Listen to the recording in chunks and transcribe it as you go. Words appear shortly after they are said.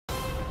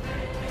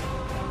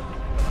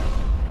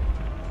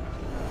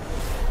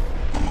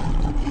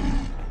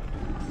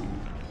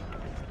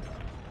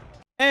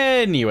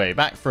Anyway,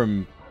 back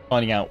from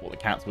finding out what the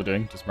cats were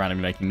doing, just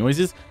randomly making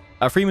noises.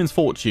 Freeman's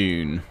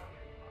Fortune.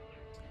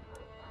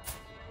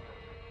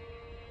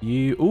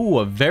 You... Ooh,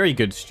 a very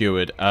good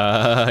steward.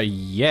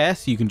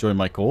 Yes, you can join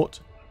my court.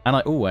 And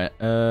I...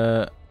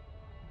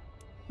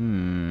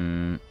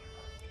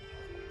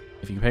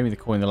 If you can pay me the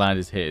coin, the land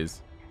is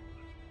his.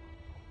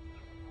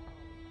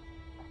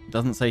 It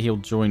doesn't say he'll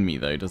join me,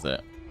 though, does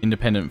it?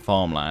 Independent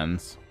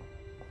farmlands.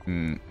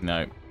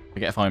 No.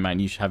 Forget Fine Man,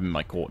 you should have him in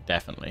my court,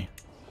 definitely.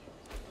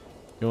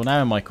 You're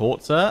now in my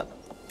court, sir.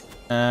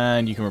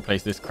 And you can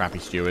replace this crappy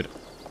steward.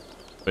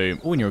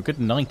 Boom. Oh, and you're a good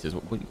knight as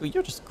well.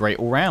 You're just great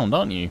all round,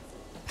 aren't you?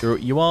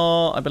 You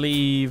are, I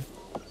believe,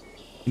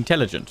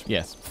 intelligent.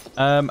 Yes.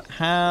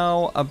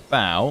 How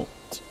about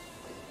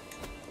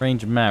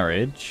arrange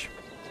marriage?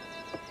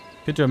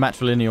 Could do a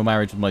matrilineal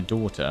marriage with my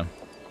daughter.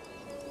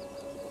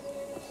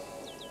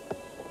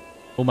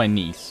 Or my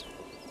niece.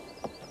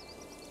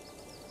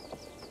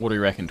 What do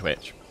you reckon,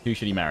 Twitch? Who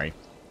should he marry?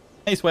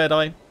 Hey, Swear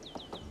Die.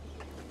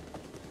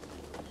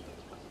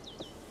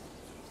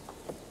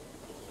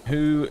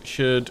 Who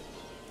should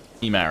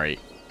he marry?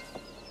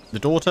 The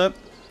daughter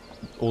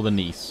or the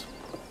niece?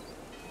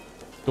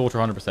 Daughter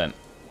 100%.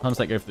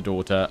 100% go for the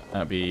daughter.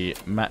 That'd be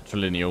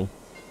matrilineal.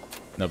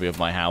 That'll be of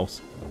my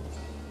house.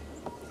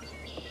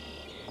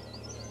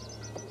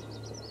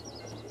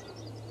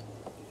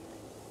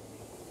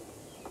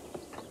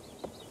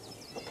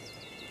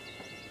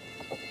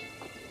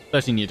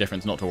 $13-year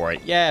difference, not to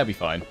worry. Yeah, it'll be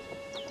fine.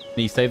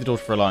 Niece, save the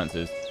daughter for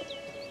alliances.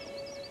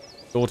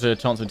 Daughter,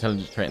 chance of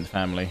intelligence trait in the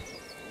family.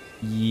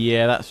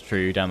 Yeah, that's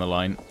true, down the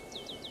line.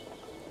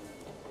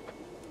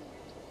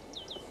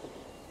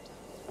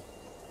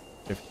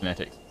 Go for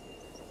genetics.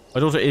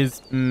 My daughter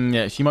is...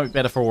 yeah, she might be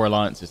better for all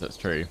alliances, that's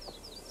true.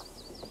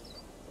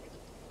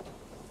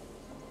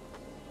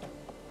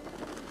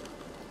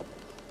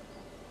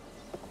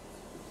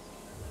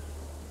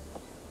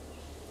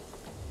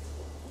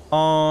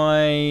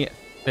 I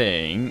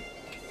think...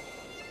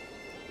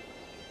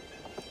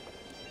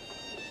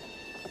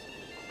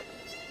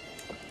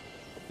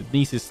 the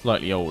niece is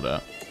slightly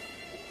older.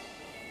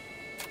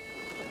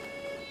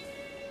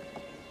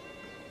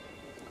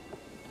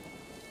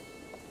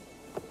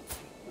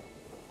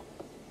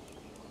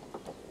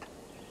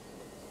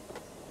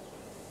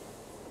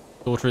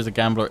 Daughter is a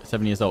gambler at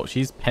 7 years old.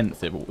 She's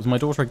pensive. Was my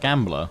daughter a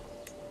gambler?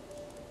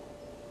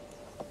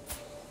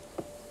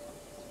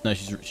 No,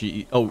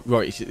 oh,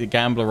 right. She's a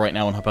gambler right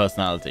now on her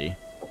personality.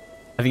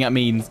 I think that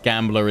means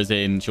gambler as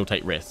in she'll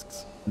take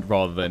risks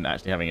rather than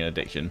actually having an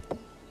addiction.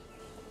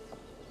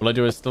 Will I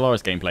do a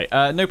Stellaris gameplay?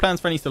 No plans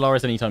for any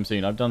Stellaris anytime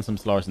soon. I've done some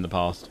Stellaris in the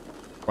past.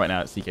 Right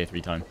now it's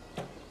CK3 time.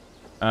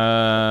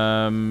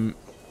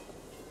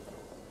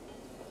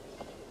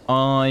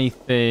 I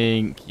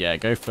think... yeah,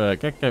 go for...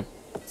 Go,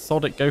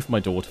 sod it, go for my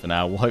daughter for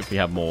now. We'll hopefully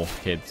have more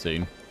kids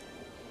soon.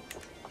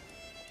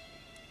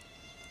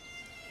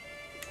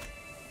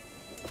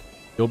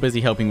 You're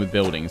busy helping with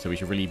building, so we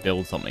should really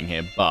build something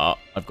here. But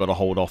I've got to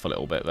hold off a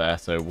little bit there,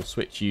 so we'll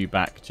switch you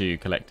back to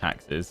collect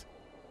taxes.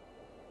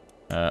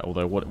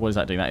 Although, what is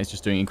that doing? That is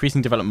just doing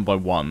increasing development by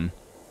 1.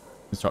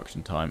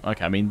 Construction time.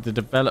 Okay, I mean, the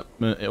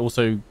development...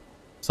 also,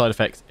 side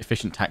effects,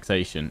 efficient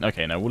taxation.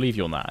 Okay, no, we'll leave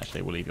you on that,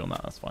 actually. We'll leave you on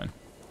that. That's fine.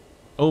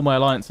 All my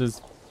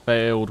alliances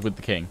failed with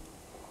the king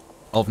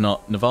of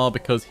Navarre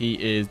because he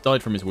is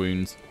died from his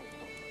wounds.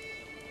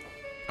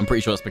 I'm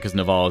pretty sure it's because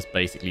Navarre's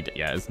basically...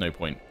 yeah, there's no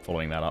point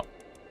following that up.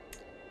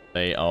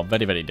 They are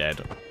very, very dead.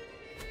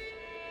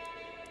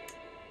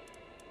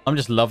 I'm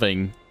just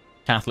loving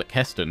Catholic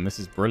Heston. This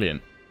is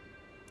brilliant.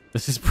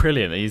 This is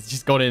brilliant. He's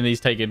just gone in and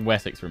he's taken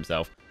Wessex for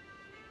himself.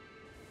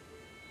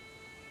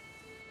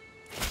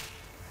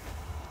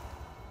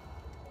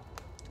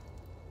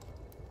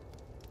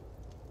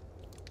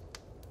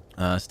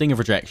 Sting of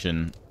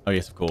rejection. Oh,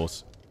 yes, of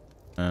course.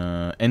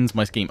 Ends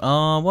my scheme.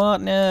 Oh,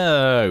 what?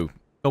 No.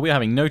 God, we're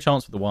having no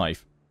chance with the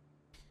wife.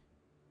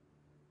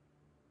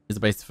 Is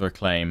the basis for a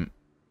claim.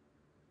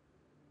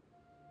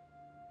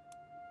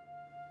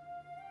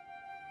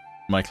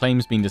 My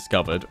claim's been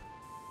discovered.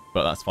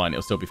 But that's fine.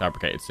 It'll still be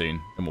fabricated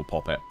soon. And we'll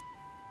pop it.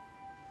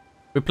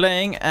 We're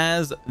playing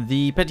as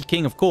the Petty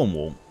King of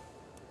Cornwall.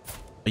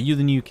 Are you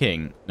the new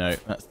king? No,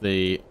 that's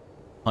the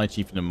High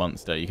Chieftain of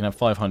Munster. You can have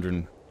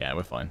 500... yeah,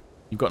 we're fine.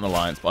 You've got an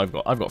alliance,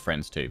 but I've got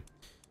friends too.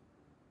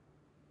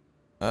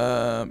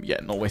 Yeah,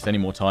 not waste any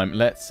more time.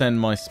 Let's send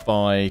my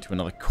spy to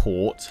another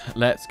court.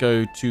 Let's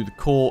go to the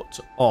court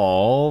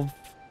of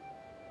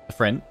the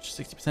French.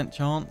 60%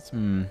 chance.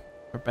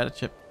 For a better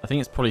chip. I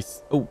think it's probably...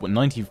 oh,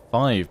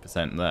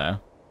 95% there.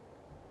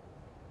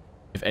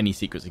 If any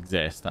secrets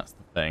exist, that's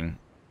the thing.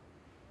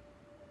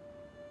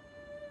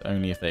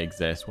 Only if they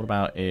exist. What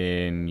about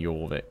in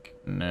Jorvik?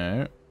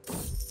 No.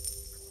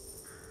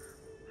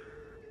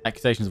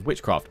 Accusations of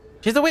witchcraft.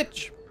 She's a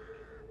witch!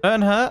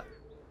 Burn her!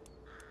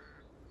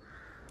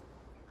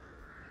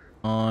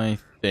 I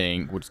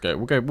think we'll just go.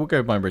 We'll go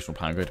with my original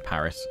plan. Go to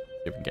Paris. See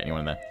if we can get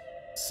anyone in there.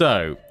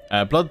 So,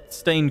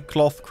 blood-stained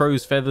cloth,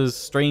 crow's feathers,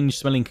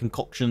 strange-smelling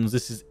concoctions.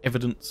 This is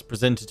evidence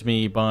presented to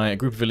me by a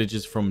group of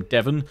villagers from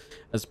Devon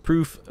as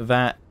proof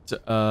that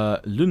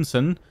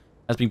Lunsen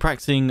has been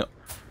practicing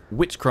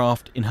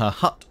witchcraft in her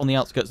hut on the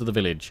outskirts of the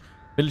village.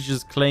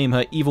 Villagers claim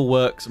her evil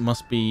works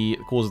must be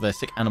the cause of their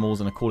sick animals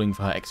and are calling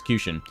for her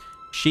execution.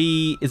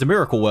 She is a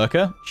miracle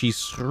worker. She's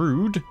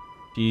shrewd.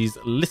 She's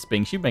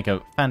lisping. She'd make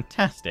a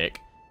fantastic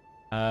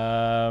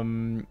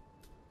court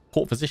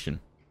physician.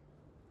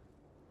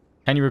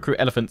 Can you recruit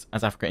elephants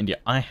as Africa, India?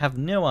 I have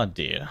no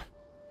idea.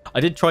 I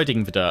did try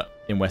digging for dirt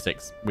in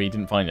Wessex. We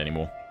didn't find any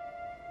more.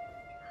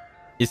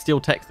 Is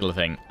steel tech still a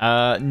thing?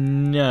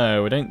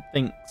 No, I don't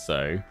think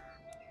so.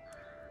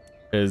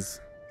 Because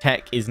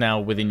tech is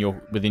now within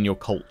your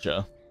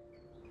culture.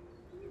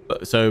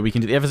 So we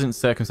can do the evidence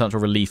circumstantial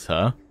release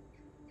her.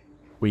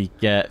 We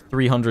get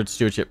 300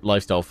 stewardship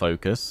lifestyle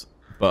focus,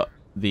 but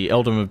the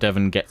Earldom of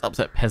Devon gets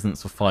upset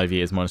peasants for 5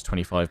 years, minus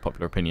 25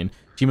 popular opinion.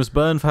 She must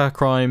burn for her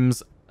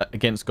crimes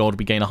against God.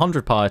 We gain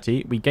 100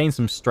 piety. We gain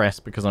some stress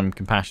because I'm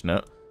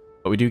compassionate,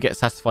 but we do get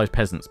satisfied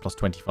peasants plus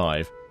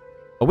 25.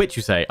 A witch,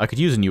 you say? I could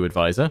use a new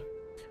advisor.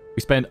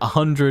 We spend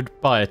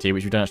 100 piety,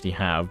 which we don't actually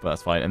have, but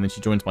that's fine. And then she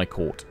joins my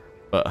court.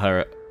 But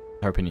her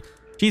opinion,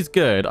 she's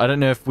good. I don't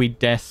know if we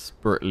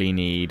desperately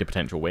need a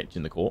potential witch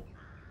in the court.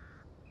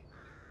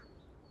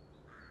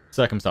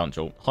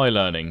 Circumstantial, high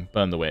learning,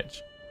 burn the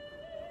witch.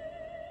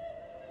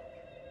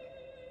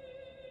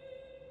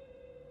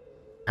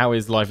 How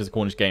is life as a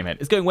Cornish gamehead?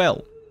 It's going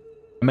well.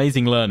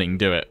 Amazing learning,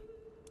 do it.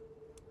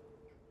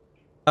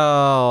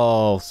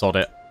 Oh, sod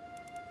it.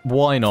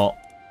 Why not?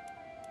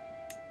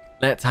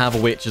 Let's have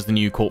a witch as the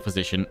new court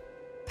physician.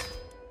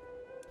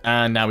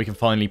 And now we can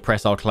finally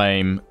press our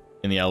claim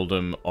in the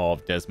Earldom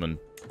of Desmond.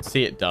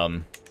 See it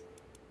done.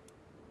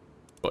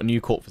 Got a new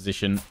court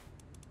physician.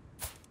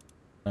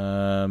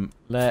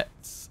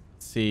 Let's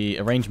see.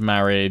 Arrange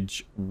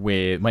marriage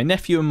with my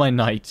nephew and my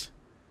knight.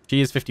 She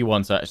is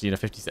 51, so actually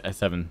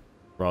 57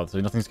 rather, so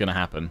nothing's going to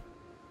happen.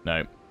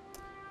 No.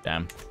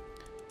 Damn.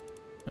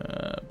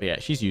 But yeah,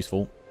 she's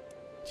useful.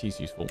 She's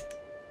useful.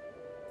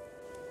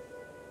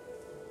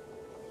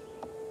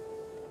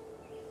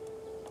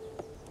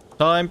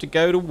 Time to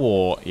go to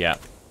war. Yeah.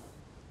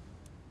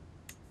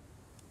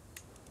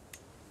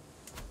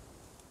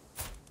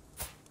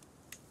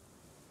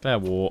 Declare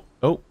war.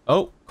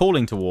 Oh,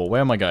 calling to war.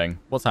 Where am I going?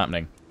 What's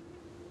happening?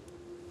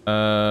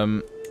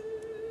 The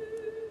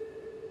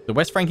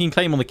West Frankian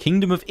claim on the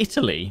Kingdom of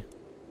Italy.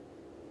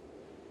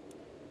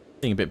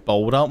 Being a bit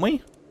bold, aren't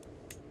we?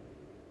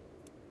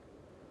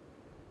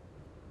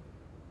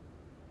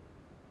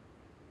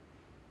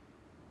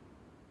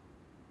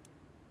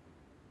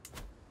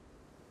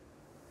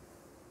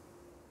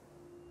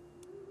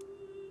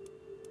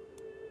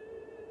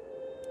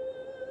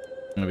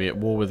 I'm going to be at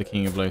war with the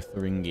King of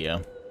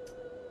Lotharingia.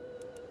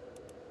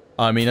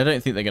 I mean, I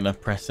don't think they're going to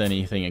press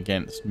anything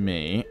against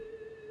me.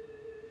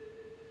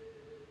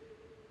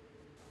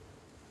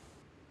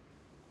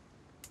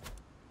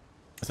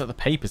 Is that the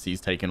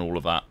papacy's taken all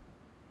of that?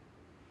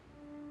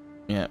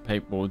 Yeah,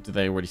 or did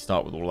they already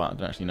start with all that? I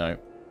don't actually know.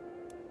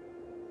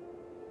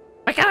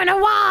 We're going to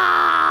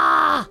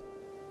war!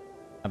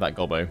 Have that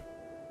gobbo.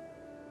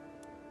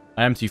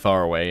 I am too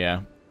far away,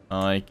 yeah.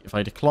 If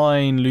I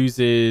decline,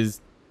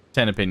 loses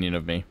 10 opinion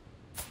of me.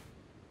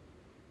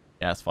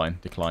 Yeah, that's fine.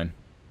 Decline.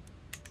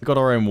 We've got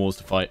our own wars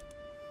to fight.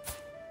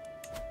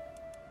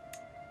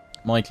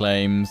 My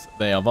claims,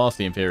 they are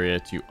vastly inferior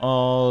to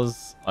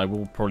ours. I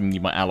will probably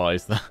need my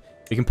allies.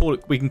 We can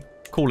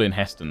call in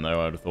Heston,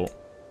 though, I would have thought.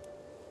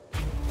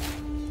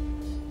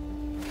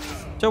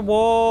 To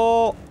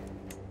war!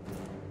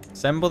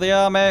 Assemble the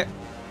army!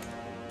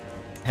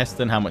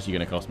 Heston, how much are you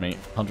going to cost me?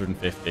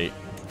 150.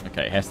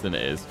 Okay, Heston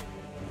it is.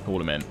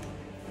 Call him in.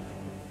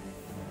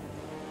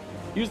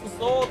 Use the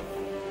sword!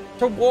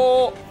 To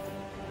war!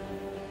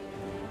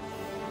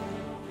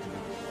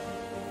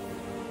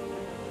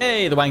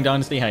 Hey, the Wang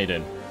Dynasty, how you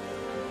doing?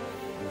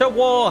 To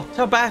war!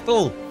 To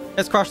battle!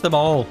 Let's crush them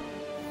all!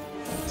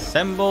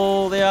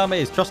 Assemble the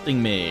armies,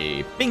 trusting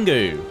me.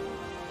 Bingo!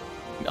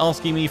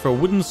 Asking me for a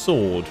wooden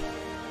sword.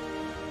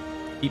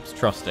 Keeps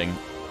trusting.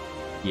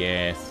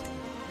 Yes.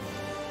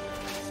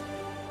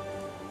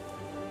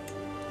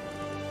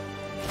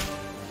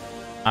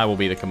 I will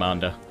be the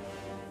commander.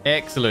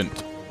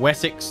 Excellent.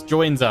 Wessex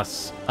joins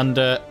us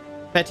under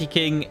Petty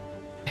King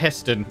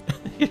Heston.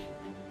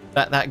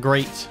 that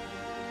great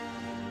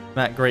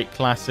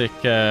classic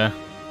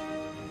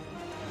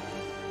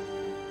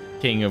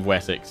King of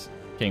Wessex.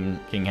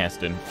 King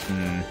Heston.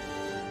 Oh,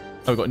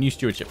 we've got a new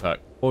stewardship perk.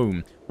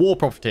 Boom. War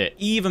profiteer.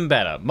 Even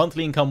better.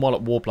 Monthly income while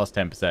at war plus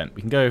 10%.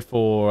 We can go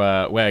for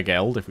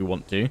Weregeld if we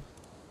want to.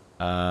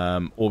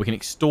 Or we can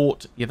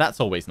extort. Yeah,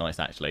 that's always nice,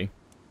 actually.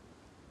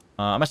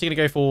 I'm actually going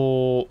to go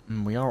for...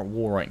 We are at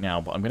war right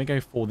now, but I'm going to go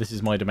for... This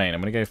is my domain.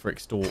 I'm going to go for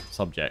extort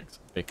subject.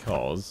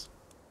 Because...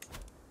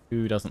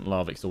 Who doesn't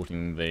love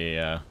extorting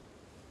the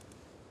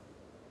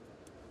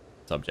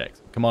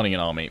subjects? Commanding an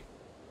army.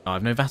 Oh, I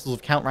have no vassals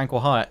of count rank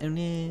or higher. Oh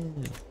no.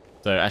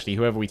 So actually,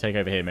 whoever we take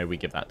over here, maybe we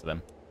give that to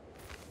them.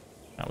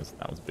 That was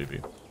a boo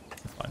boo.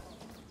 That's fine.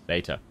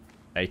 Later.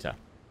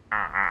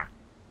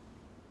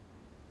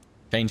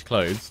 Change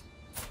clothes.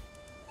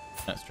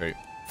 That's true.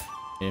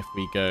 If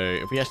we go,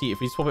 if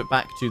we swap it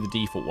back to the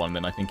default one,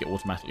 then I think it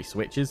automatically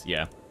switches.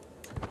 Yeah.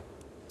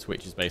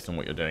 Switches based on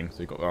what you're doing. So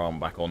we've got our arm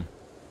back on.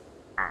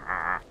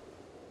 I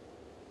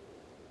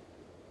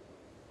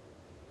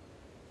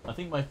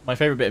think my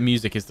favorite bit of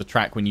music is the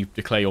track when you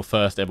declare your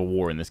first ever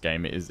war in this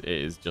game. It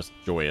is just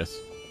joyous.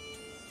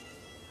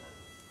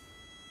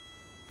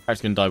 I'm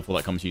just going to die before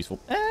that comes useful.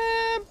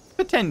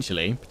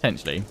 Potentially.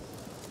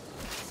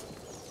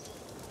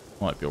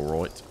 Might be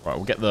alright. Right,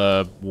 we'll get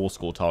the war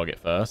score target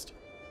first.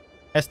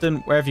 Heston,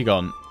 where have you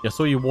gone? I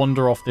saw you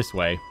wander off this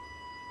way.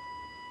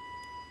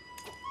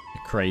 You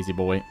crazy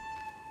boy.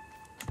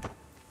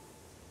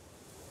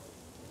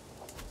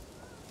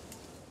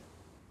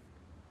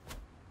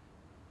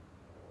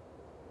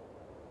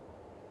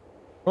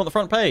 We're on the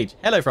front page.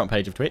 Hello, front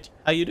page of Twitch.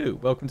 How you do?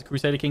 Welcome to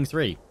Crusader Kings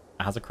 3. It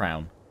has a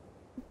crown.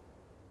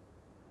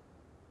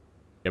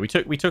 Yeah, we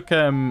took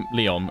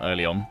Leon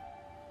early on.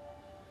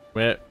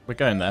 We're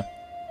going there.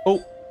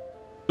 Oh,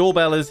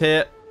 doorbell is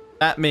here.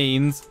 That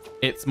means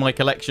it's my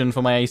collection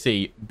for my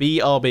AC.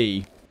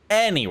 BRB.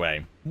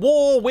 Anyway,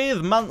 war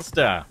with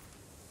Munster.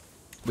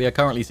 We are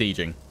currently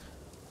sieging.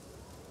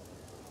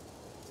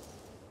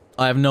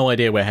 I have no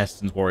idea where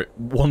Heston's warrior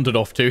wandered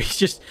off to. He's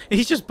just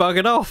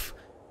buggered off.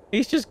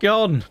 He's just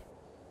gone.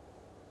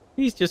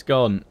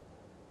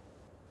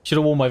 Should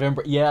have worn my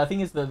Vembra. Yeah, I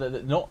think it's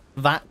the not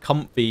that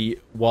comfy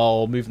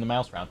while moving the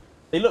mouse around.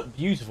 They look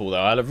beautiful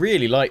though. I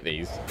really like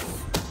these.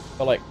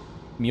 Got like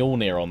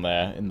Mjolnir on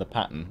there in the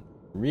pattern.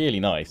 Really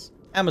nice.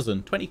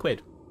 Amazon, 20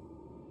 quid.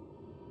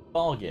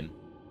 Bargain.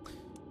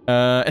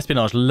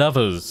 Espionage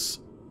lovers.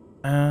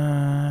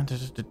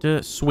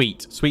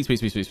 Sweet.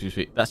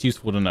 That's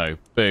useful to know.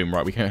 Boom.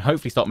 Right, we can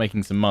hopefully start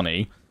making some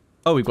money.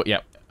 Oh, we've got,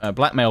 yeah,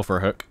 blackmail for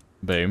a hook.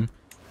 Boom.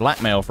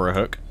 Blackmail for a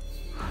hook.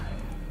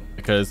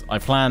 Because I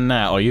plan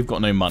now. Oh, you've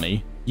got no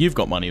money. You've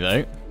got money,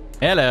 though.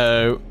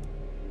 Hello.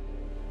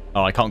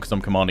 Oh, I can't because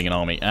I'm commanding an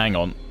army. Hang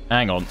on.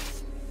 We'll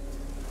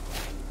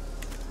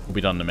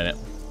be done in a minute.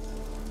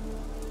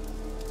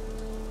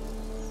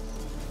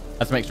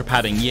 Add some extra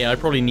padding. Yeah, I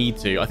probably need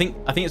to. I think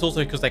it's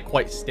also because they're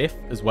quite stiff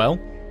as well.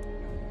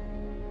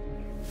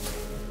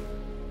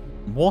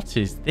 What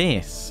is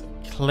this?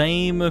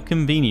 Claim of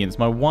convenience.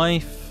 My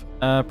wife,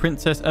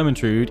 Princess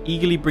Ermentrude,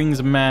 eagerly brings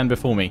a man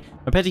before me.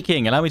 My petty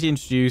king, allow me to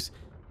introduce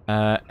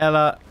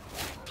Ella,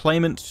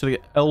 claimant to the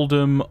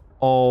earldom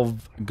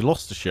of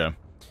Gloucestershire.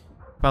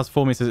 Pass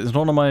before me says, it's an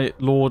honour, my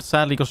lord.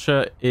 Sadly,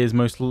 Gloucestershire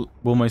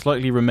will most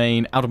likely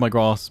remain out of my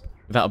grasp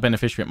without a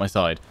beneficiary at my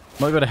side.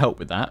 Might be able to help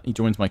with that. He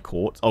joins my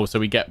court. Oh, so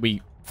we get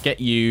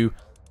you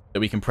that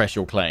we can press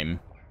your claim.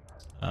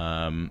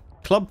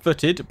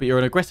 Club-footed, but you're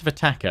an aggressive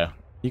attacker.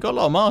 You got a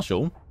lot of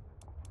martial.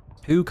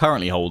 Who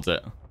currently holds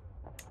it?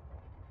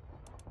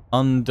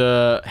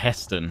 Under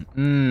Heston.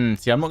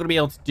 See, I'm not going to be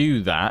able to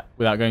do that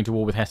without going to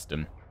war with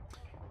Heston.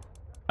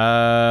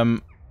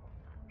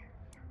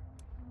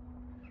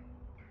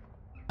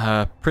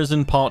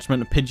 Prison,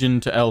 parchment, pigeon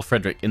to Earl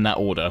Frederick in that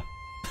order.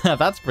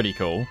 That's pretty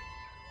cool.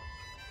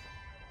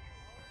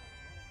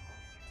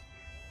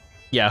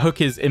 Yeah,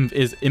 hook is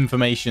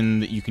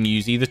information that you can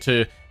use either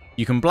to...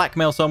 You can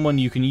blackmail someone,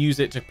 you can use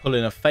it to pull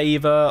in a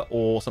favor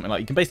or something like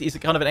that. You can basically... It's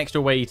kind of an extra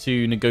way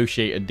to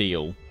negotiate a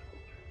deal.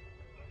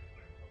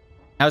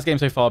 How's the game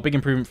so far? Big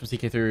improvement from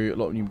CK3. A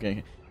lot of new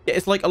game. Yeah,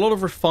 it's like a lot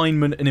of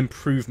refinement and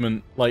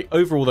improvement. Like,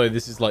 overall, though,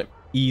 this is like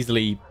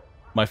easily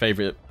my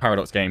favorite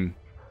Paradox game.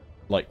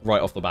 Like,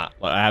 right off the bat.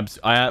 Like,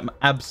 I am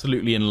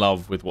absolutely in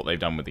love with what they've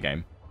done with the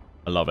game.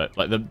 I love it.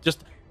 Like,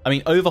 I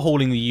mean,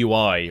 overhauling the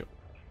UI,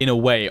 in a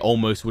way,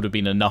 almost would have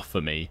been enough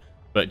for me.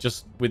 But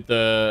just with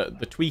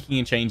the tweaking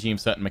and changing of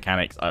certain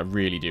mechanics, I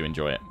really do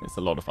enjoy it. It's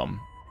a lot of fun.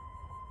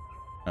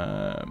 You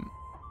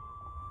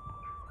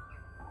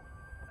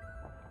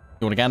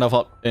want a Gandalf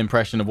up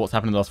impression of what's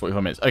happened in the last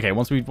 45 minutes? Okay,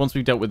 once we've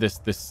dealt with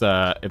this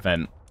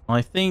event,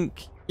 I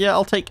think, yeah,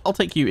 I'll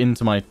take you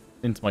into my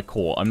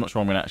court. I'm not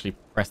sure I'm going to actually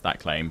press that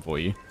claim for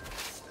you.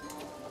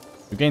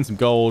 We've gained some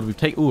gold. We've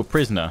taken a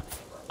prisoner.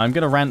 I'm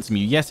going to ransom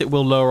you. Yes, it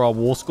will lower our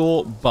war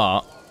score,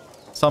 but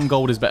some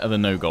gold is better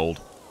than no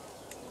gold.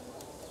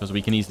 Because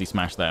we can easily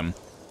smash them.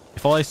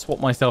 If I swap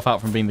myself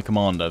out from being the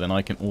commander, then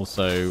I can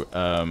also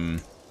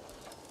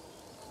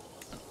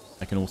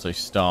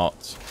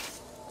start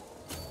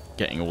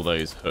getting all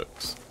those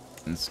hooks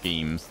and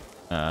schemes.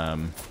 I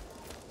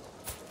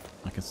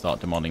can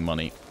start demanding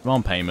money.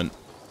 Demand payment,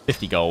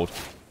 50 gold.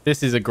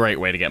 This is a great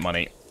way to get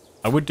money.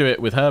 I would do it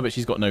with her, but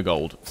she's got no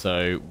gold,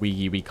 so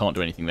we can't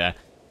do anything there.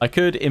 I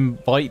could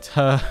invite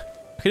her.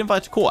 I could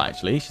invite her to court,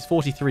 actually. She's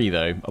 43,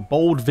 though. A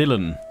bold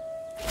villain.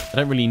 I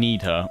don't really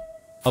need her.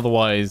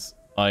 Otherwise,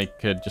 I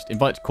could just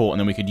invite to court, and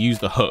then we could use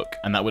the hook,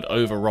 and that would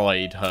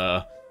override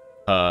her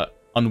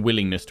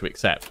unwillingness to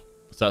accept.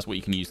 So that's what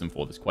you can use them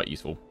for. That's quite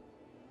useful.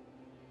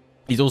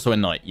 He's also a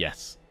knight,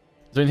 yes.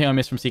 Is there anything I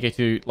missed from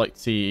CK2? Like to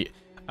see...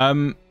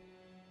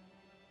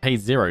 Paid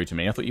 0 to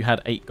me. I thought you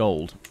had 8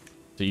 gold.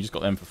 So you just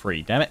got them for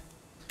free. Damn it.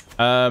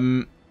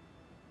 The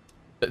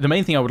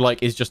main thing I would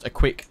like is just a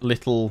quick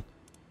little...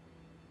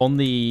 On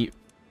the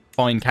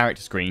find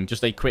character screen,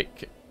 just a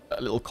quick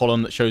a little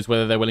column that shows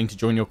whether they're willing to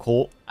join your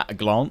court at a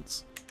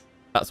glance.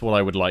 That's what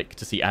I would like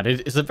to see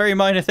added. It's a very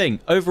minor thing.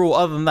 Overall,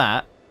 other than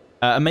that,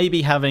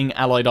 maybe having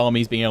allied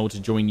armies being able to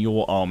join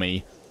your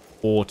army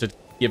or to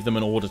give them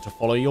an order to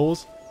follow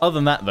yours. Other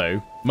than that,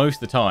 though, most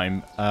of the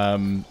time,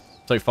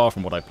 so far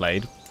from what I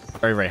played,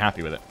 very, very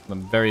happy with it.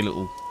 Very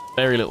little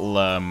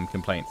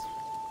complaints.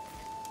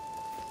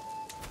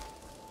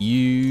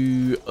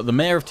 The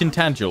mayor of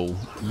Tintagel,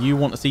 you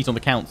want a seat on the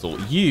council.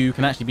 You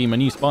can actually be my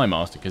new spy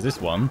master, because this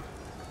one,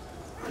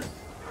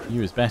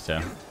 you is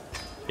better.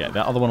 Yeah,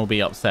 that other one will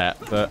be upset,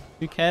 but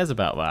who cares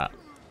about that?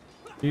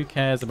 Who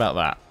cares about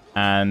that?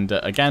 And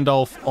a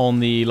Gandalf on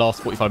the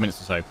last 45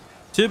 minutes or so.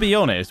 To be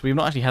honest, we've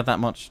not actually had that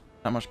much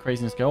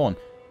craziness go on.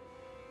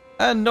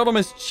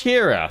 Anonymous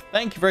Cheerer,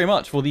 thank you very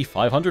much for the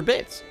 500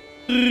 bits.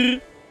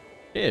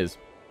 Cheers.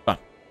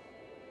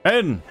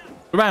 Men,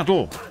 to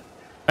battle!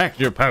 Back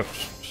to your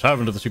posts,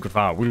 servant of the secret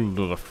fire,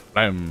 wielder the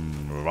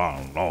flame of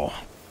our law.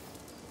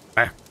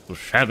 Back to the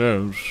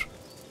shadows.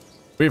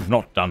 We've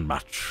not done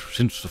much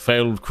since the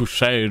failed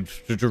crusade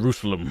to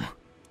Jerusalem.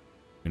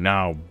 We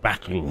now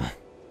battle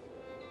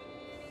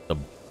the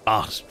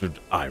bastard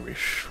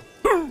Irish.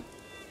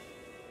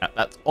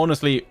 That's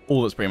honestly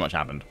all that's pretty much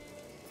happened.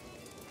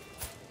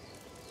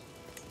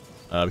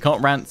 We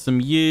can't ransom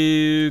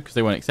you because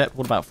they won't accept.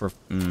 What about for?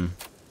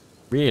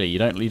 Really, you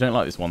don't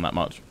like this one that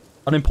much?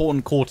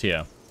 Unimportant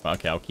courtier.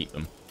 Okay, I'll keep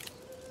them.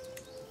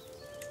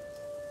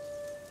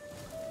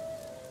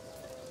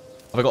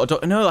 Have I got a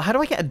dog? No, how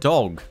do I get a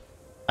dog?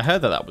 I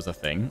heard that was a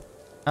thing.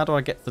 How do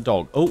I get the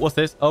dog? Oh, what's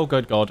this? Oh,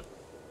 good God.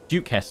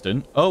 Duke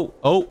Heston.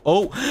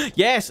 Oh.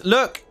 Yes,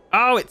 look.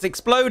 Oh, it's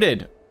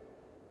exploded.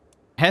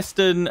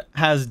 Heston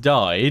has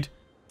died.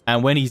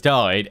 And when he's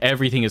died,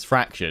 everything is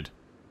fractured.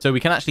 So we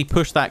can actually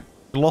push that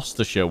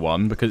Gloucestershire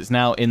one because it's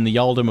now in the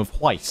Earldom of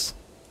Weiss.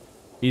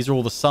 These are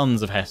all the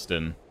sons of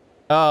Heston.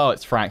 Oh,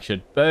 it's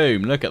fractured.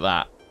 Boom. Look at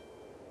that.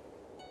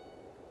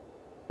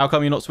 How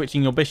come you're not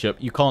switching your bishop?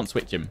 You can't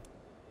switch him.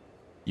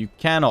 You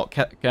cannot.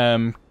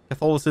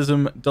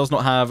 Catholicism does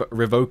not have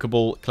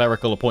revocable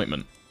clerical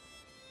appointment.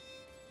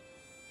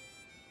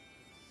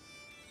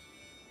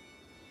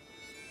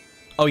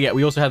 Oh, yeah.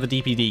 We also have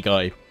the DPD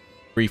guy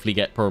briefly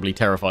get probably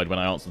terrified when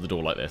I answer the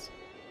door like this.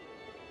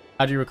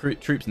 How do you recruit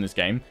troops in this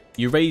game?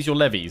 You raise your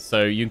levies.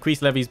 So you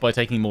increase levies by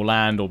taking more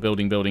land or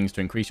building buildings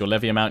to increase your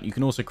levy amount. You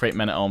can also create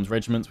men-at-arms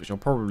regiments, which I'll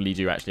probably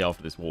do actually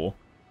after this war.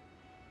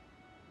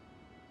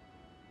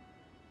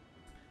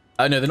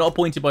 No, they're not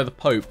appointed by the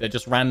Pope. They're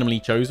just randomly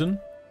chosen.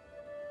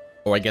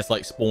 Or I guess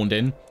like spawned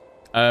in.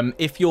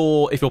 If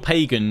you're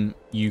pagan,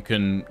 you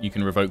can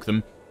revoke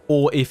them.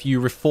 Or if you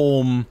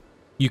reform,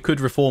 you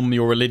could reform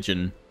your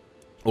religion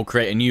or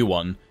create a new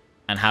one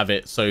and have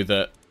it so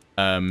that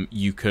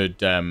you could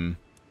have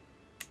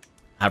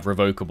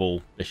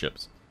revocable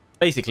bishops.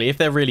 Basically, if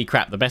they're really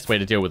crap, the best way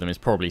to deal with them is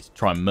probably to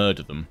try and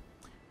murder them.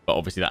 But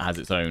obviously that has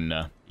its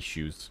own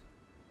issues.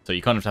 So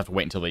you kind of have to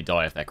wait until they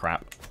die if they're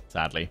crap,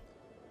 sadly.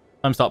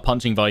 Time to start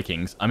punching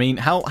Vikings. I mean,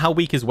 how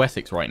weak is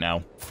Wessex right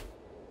now?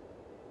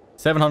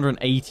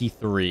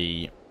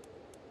 783.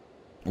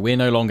 We're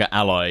no longer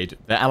allied.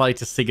 They're allied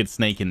to Sigurd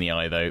Snake in the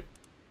Eye, though.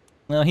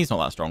 Well, he's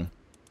not that strong.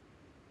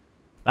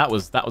 That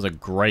was a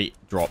great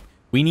drop.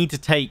 We need to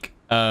take...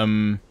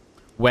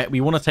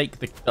 we want to take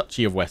the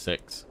Duchy of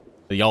Wessex,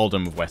 the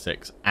Earldom of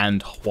Wessex,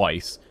 and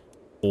Weiss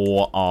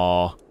for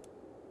our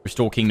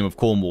Restore Kingdom of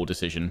Cornwall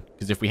decision.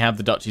 Because if we have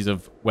the Duchies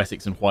of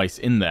Wessex and Weiss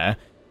in there,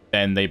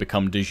 then they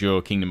become de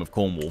jure Kingdom of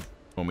Cornwall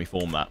when we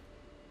form that.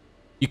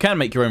 You can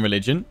make your own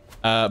religion,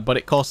 but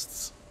it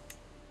costs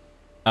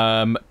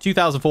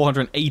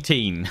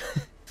 2,418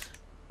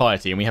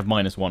 piety, and we have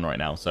 -1 right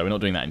now, so we're not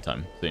doing that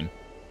anytime soon.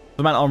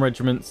 The man-at-arm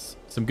regiments,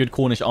 some good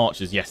Cornish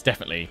archers. Yes,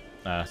 definitely,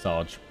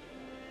 Sarge.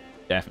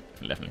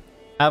 Definitely.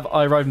 Have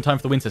I arrived in time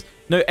for the Windsors?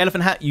 No,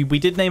 Elephant Hat. We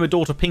did name a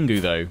daughter Pingu,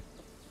 though.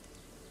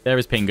 There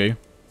is Pingu.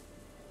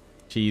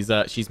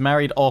 She's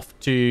married off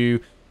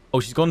to... Oh,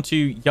 she's gone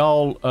to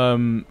Jarl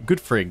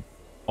Gudfrigg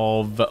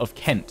of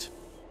Kent.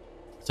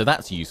 So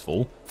that's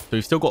useful. So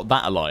we've still got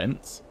that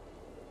alliance.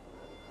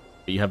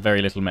 But you have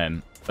very little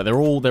men. But they're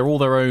all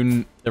their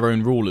own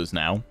rulers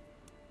now.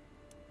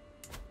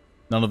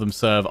 None of them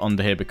serve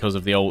under here because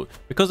of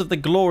the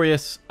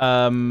glorious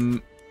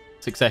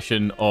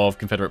succession of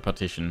Confederate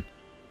partition.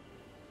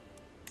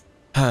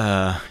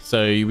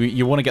 So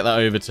you want to get that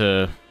over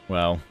to,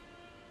 well...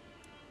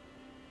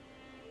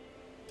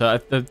 So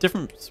the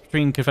difference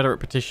between Confederate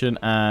partition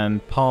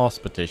and Pass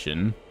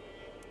partition,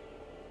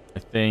 I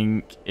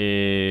think,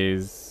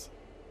 is...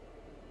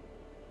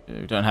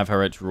 We don't have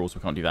hereditary rules, so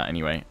we can't do that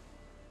anyway.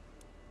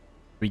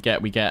 We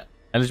get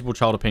eligible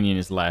child opinion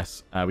is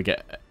less. We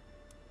get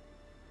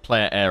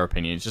player heir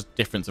opinion. It's just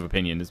difference of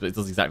opinion. It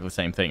does exactly the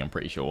same thing, I'm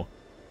pretty sure.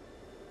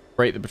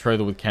 Break the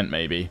betrothal with Kent,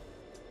 maybe.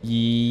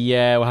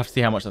 Yeah, we'll have to see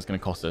how much that's going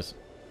to cost us.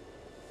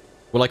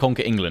 Will I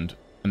conquer England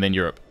and then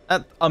Europe?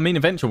 I mean,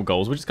 eventual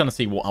goals. We're just going to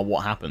see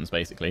what happens,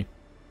 basically.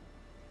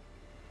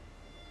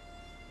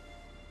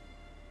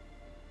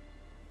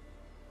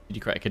 Did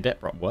you create a cadet?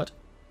 What?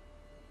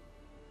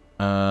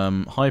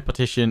 High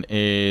partition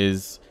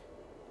is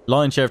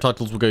Lion's share of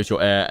titles will go to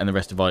your heir and the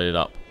rest divided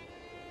up.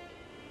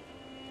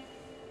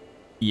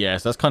 Yeah,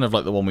 so that's kind of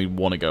like the one we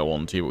want to go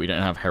on to, but we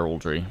don't have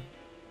heraldry.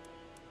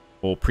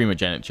 Or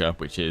primogeniture,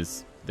 which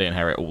is they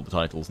inherit all the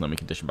titles and then we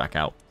can dish them back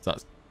out. So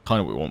that's kind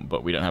of what we want,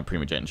 but we don't have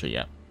primogeniture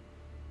yet.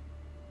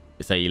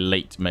 It's a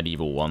late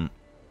medieval one.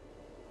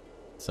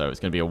 So it's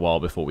going to be a while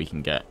before we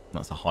can get...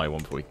 That's a high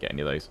one before we can get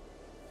any of those.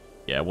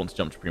 Yeah, once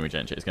jump to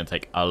primogeniture, it's going to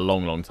take a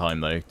long, long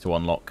time, though, to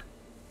unlock.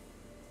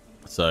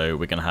 So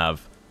we're going to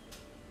have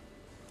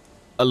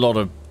a lot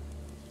of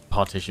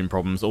partition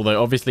problems.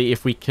 Although, obviously,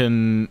 if we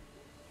can...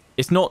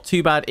 It's not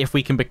too bad if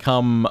we can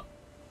become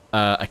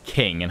a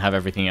king and have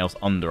everything else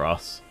under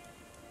us.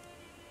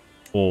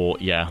 Or,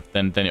 yeah,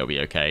 then it'll be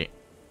okay.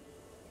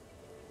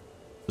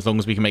 As long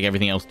as we can make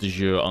everything else de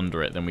jure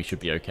under it, then we should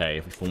be okay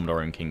if we formed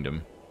our own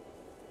kingdom.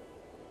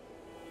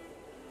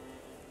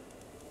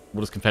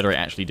 What does Confederate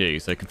actually do?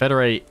 So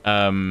Confederate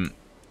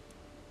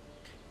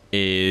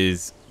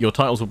is your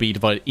titles will be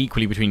divided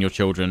equally between your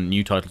children.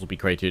 New titles will be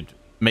created,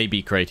 may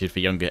be created for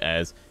younger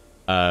heirs.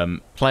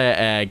 Player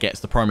heir gets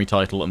the primary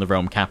title and the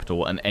realm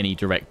capital and any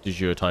direct de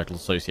jure titles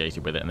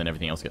associated with it, and then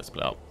everything else gets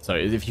split up. So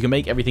if you can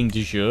make everything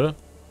de jure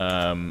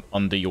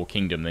under your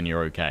kingdom, then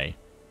you're okay.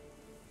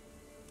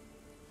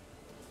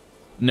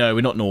 No,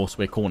 we're not Norse,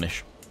 we're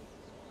Cornish.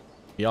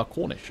 We are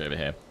Cornish over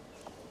here.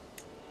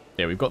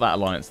 Yeah, we've got that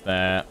alliance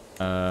there.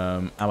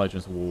 Allied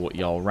against the war,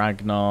 Jarl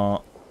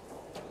Ragnar.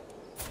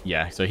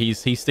 Yeah, so he's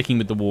sticking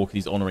with the war because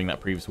he's honouring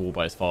that previous war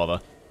by his father,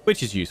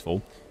 which is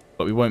useful.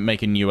 But we won't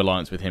make a new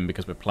alliance with him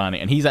because we're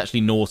planning. And he's actually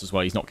Norse as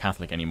well. He's not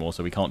Catholic anymore,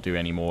 so we can't do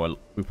any more.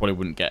 We probably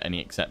wouldn't get any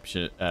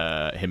exception,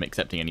 him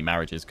accepting any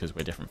marriages because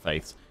we're different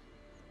faiths.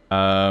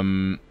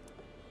 Yeah,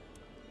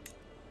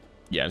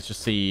 let's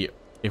just see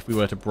if we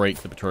were to break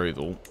the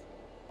betrothal.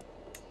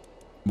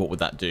 What would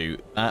that do?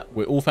 That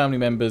we're all family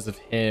members of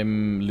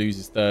him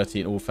loses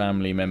 30, and all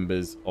family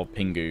members of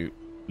Pingu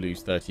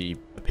lose 30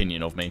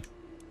 opinion of me.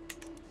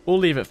 We'll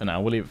leave it for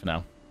now. We'll leave it for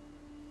now.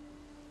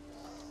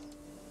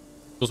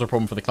 It's also a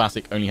problem for the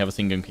classic. Only have a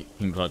single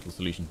kingdom title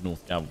solution to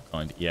North Gavel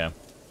kind. Yeah.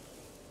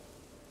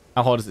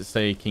 How hard does it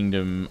say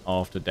kingdom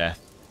after death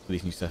for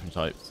these new settlement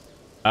types?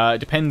 It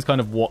depends kind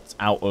of what's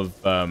out of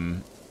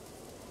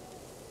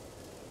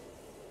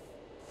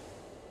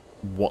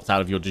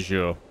your de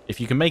jure.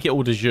 If you can make it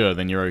all de jure,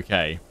 then you're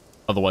okay.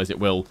 Otherwise, it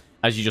will,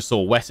 as you just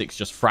saw, Wessex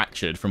just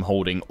fractured from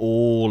holding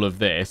all of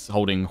this,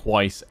 holding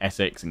Weiss,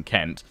 Essex, and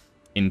Kent,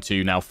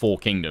 into now 4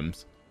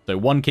 kingdoms. So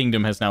 1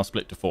 kingdom has now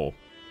split to 4.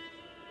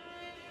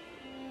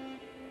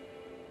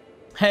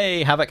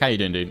 Hey, Havoc, how you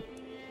doing, dude?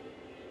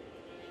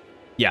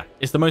 Yeah,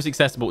 it's the most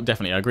accessible.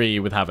 Definitely, I agree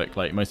with Havoc.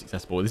 Like, most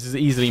accessible. This is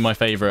easily my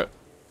favorite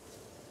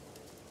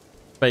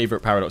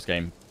Paradox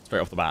game, straight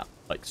off the bat.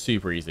 Like,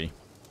 super easy.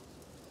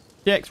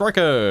 DX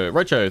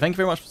Rocho, thank you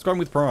very much for subscribing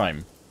with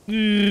Prime.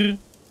 Cheer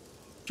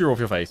off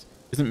your face.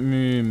 Isn't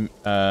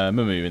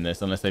Mumu in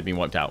this unless they've been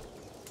wiped out?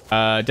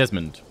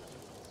 Desmond.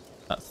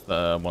 That's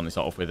the one they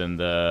start off with in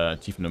the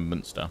Chieftain of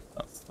Munster.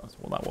 That's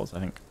what that was, I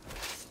think.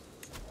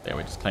 There,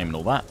 we're just claiming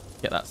all that.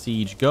 Get that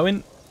siege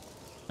going.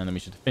 And then we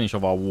should finish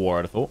off our war,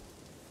 I'd have thought.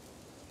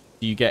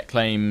 Do you get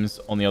claims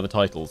on the other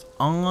titles?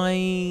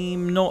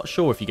 I'm not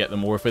sure if you get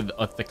them or if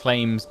the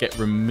claims get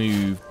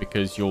removed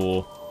because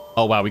you're...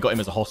 Oh, wow, we got him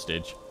as a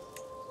hostage.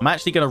 I'm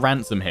actually going to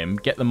ransom him,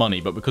 get the money,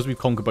 but because we've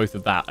conquered both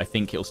of that, I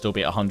think it'll still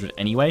be at 100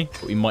 anyway,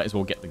 but we might as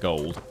well get the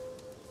gold.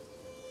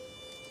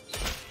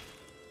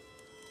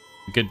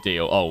 Good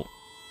deal. Oh,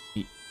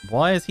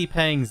 why is he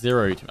paying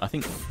 0 to... I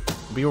think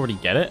we already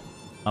get it.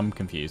 I'm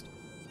confused.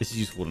 This is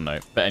useful to know.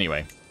 But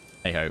anyway,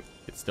 hey-ho,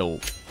 it's still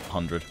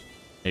 100.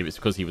 Maybe it's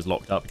because he was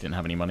locked up, he didn't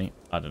have any money.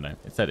 I don't know.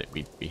 It said it.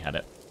 We had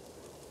it.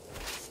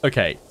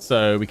 Okay,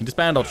 so we can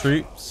disband our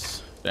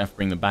troops. Don't have to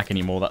bring them back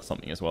anymore. That's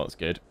something as well. That's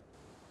good.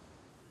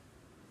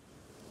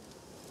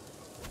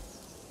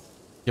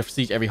 You have to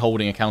siege every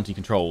holding a county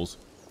controls.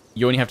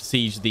 You only have to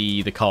siege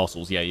the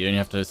castles. Yeah, you only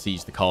have to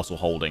siege the castle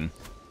holding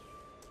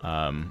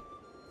to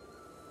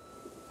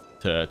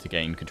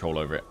gain control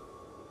over it.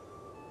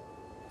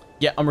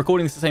 Yeah, I'm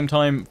recording this at the same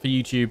time for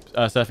YouTube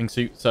Surfing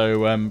Suit,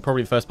 so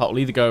probably the first part will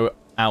either go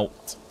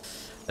out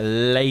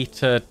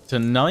later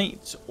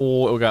tonight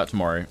or it will go out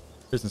tomorrow.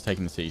 Business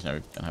taking the siege. No,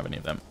 we don't have any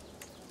of them.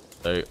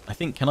 So I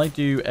think, can I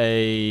do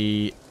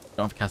a... I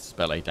don't have to cast a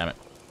spell, damn it.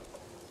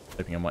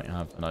 Hoping I might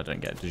have, and I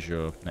don't get a de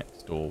jure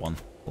next door one.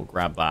 We'll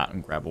grab that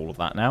and grab all of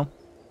that now.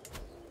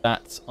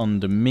 That's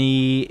under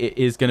me. It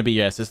is going to be,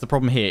 yes, it's the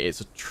problem here. It's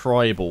a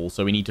tribal,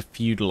 so we need to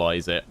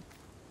feudalize it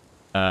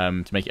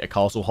to make it a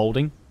castle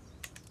holding.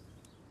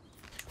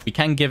 We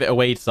can give it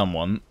away to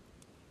someone,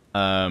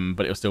 but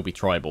it'll still be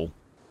tribal.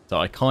 So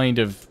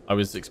I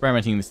was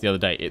experimenting this the other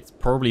day. It's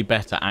probably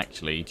better,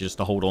 actually, just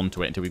to hold on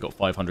to it until we've got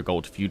 500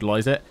 gold to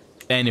feudalize it.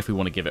 Then if we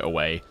want to give it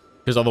away,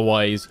 because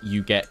otherwise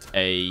you get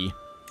a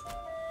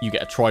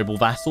tribal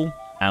vassal,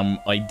 and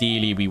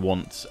ideally we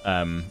want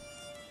a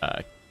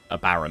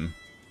baron,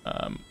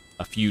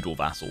 a feudal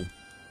vassal,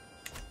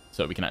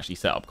 so we can actually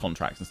set up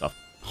contracts and stuff.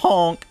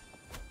 Honk!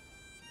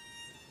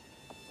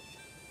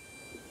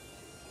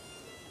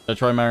 So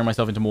try marrying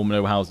myself into more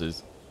noble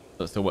houses.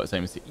 That still works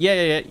same as...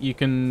 Yeah. You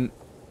can...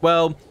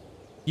 Well,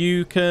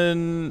 you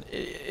can...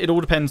 It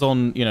all depends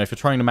on, you know, if you're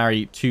trying to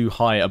marry too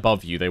high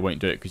above you, they won't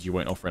do it because you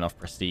won't offer enough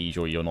prestige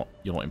or you're not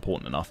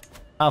important enough.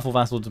 Powerful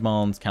vassal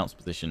demands council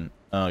position.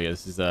 Oh, yeah,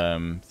 this is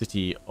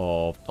City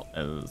of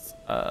Totnes.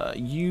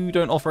 You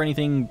don't offer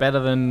anything better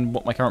than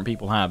what my current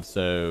people have,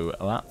 so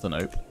that's a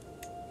nope.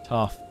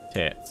 Tough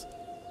tits.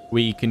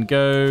 We can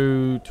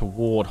go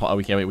toward... Oh,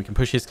 we can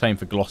push his claim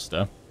for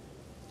Gloucester.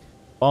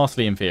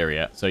 Vastly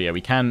inferior. So, yeah,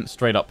 we can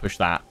straight up push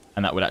that,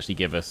 and that would actually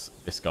give us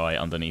this guy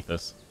underneath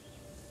us.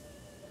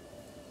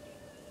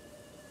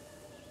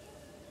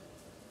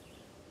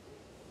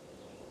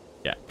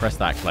 Yeah, press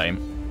that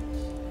claim.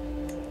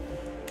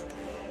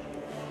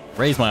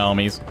 Raise my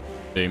armies.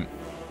 Boom.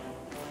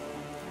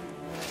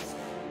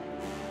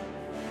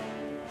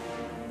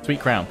 Sweet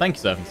crown. Thank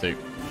you, Surfing Suit.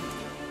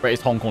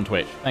 Greatest honk on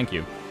Twitch. Thank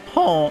you.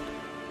 Honk.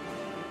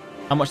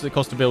 How much does it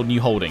cost to build new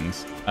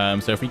holdings?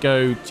 So if we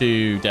go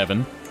to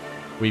Devon,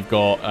 we've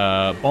got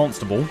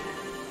Barnstable,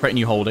 create a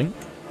new holding.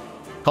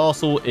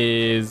 Castle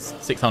is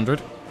 600.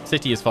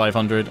 City is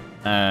 500.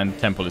 And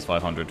Temple is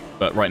 500.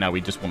 But right now we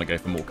just want to go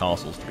for more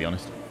castles, to be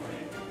honest.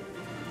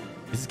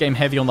 Is this game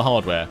heavy on the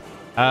hardware?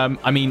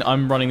 I mean,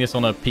 I'm running this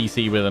on a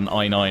PC with an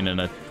i9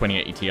 and a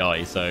 2080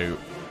 Ti, so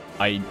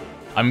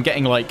I'm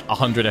getting like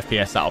 100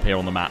 FPS set up here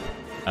on the map.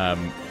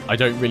 I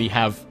don't really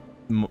have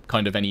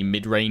kind of any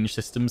mid-range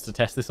systems to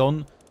test this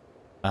on.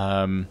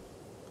 I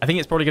think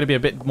it's probably going to be a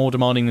bit more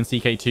demanding than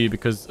CK2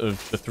 because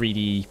of the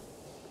 3D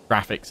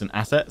graphics and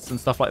assets and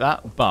stuff like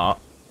that, but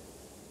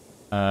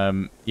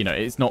you know,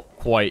 it's not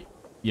quite,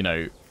 you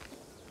know,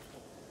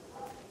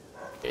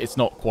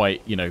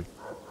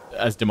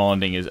 as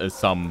demanding as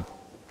some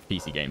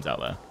PC games out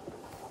there.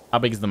 How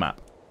big is the map?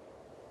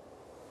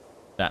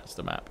 That's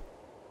the map.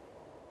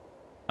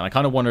 And I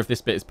kind of wonder if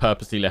this bit is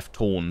purposely left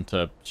torn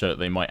to show that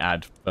they might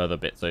add further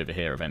bits over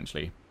here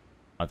eventually.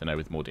 I don't know,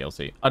 with more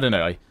DLC. I don't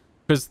know.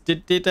 Because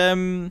did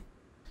CK2's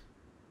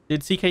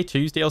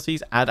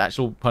DLCs add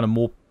actual kind of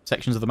more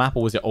sections of the map,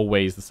 or was it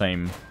always the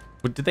same?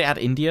 Did they add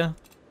India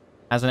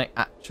as an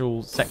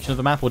actual section of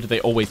the map, or did they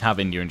always have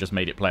India and just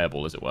made it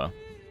playable, as it were?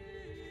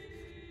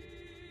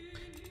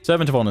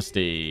 Servant of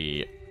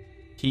Honesty.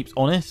 Keeps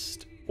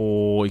honest,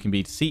 or you can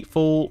be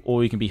deceitful,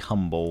 or you can be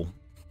humble.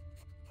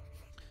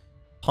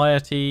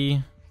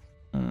 Piety.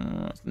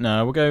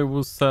 No,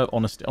 we'll serve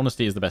honesty.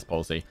 Honesty is the best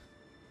policy.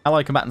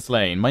 Ally combatant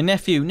slain. My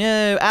nephew.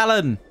 No,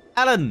 Alan.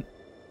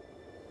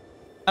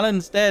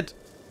 Alan's dead.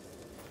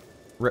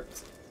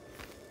 Ripped.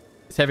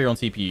 It's heavier on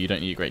CPU. You don't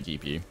need a great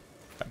GPU.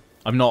 Okay.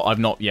 I've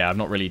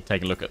not really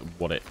taken a look at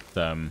what it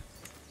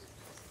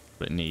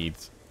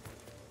needs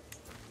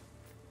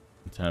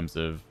in terms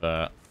of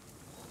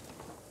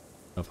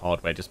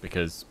hardware, just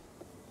because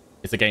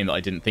it's a game that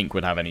I didn't think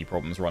would have any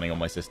problems running on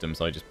my system,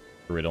 so I just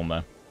threw it on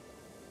there.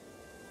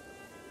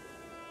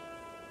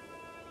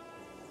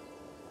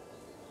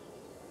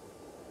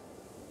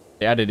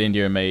 They added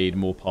India and made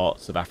more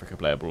parts of Africa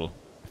playable,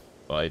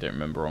 but I don't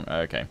remember wrong.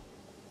 Okay.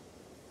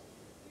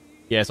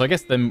 Yeah, so I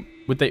guess then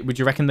would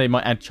you reckon they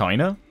might add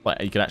China?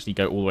 Like you could actually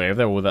go all the way over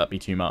there, or would that be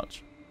too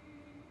much?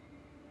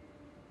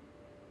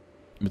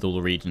 With all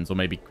the regions, or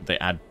maybe could they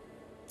add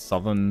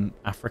Southern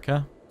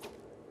Africa?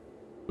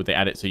 Would they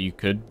add it so you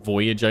could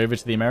voyage over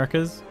to the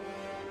Americas?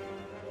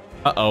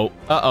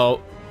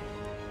 Uh-oh.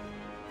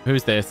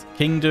 Who's this?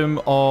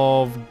 Kingdom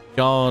of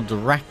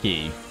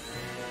Gardaraki.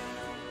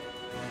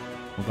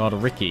 Or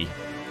Gardariki.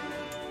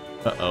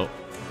 Uh-oh.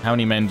 How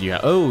many men do you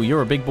have? Oh,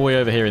 you're a big boy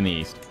over here in the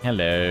east.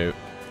 Hello.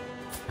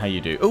 How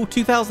you do? Oh,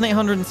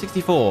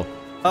 2,864.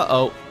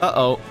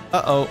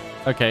 Uh-oh.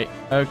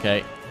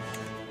 Okay.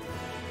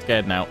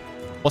 Scared now.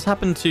 What's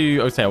happened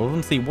to... Okay, I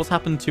want to see what's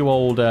happened to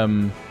old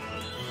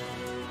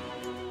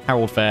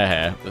Harold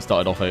Fairhair that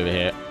started off over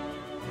here.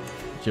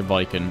 Your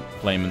Viking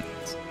claimant.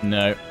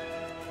 No,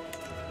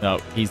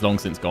 he's long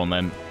since gone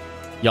then.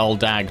 Jarl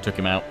Dag took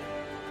him out.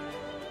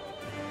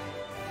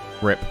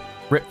 Rip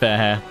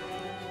Fairhair.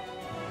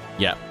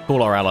 Yeah,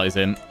 call our allies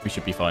in. We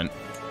should be fine.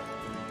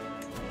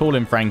 Call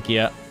in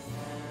Francia.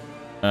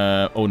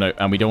 Oh no,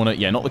 and we don't want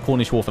to... Yeah, not the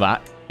Cornish War for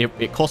that.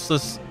 It costs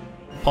us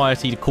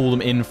piety to call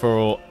them in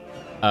for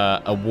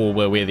a war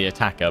where we're the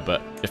attacker,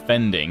 but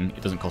defending,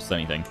 it doesn't cost us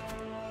anything.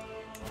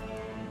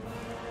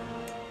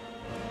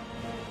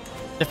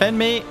 Defend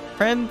me,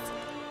 friends.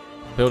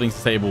 Building's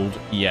disabled.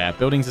 Yeah,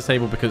 building's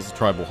disabled because it's a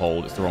tribal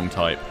hold. It's the wrong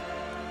type.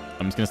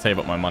 I'm just going to save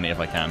up my money if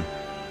I can.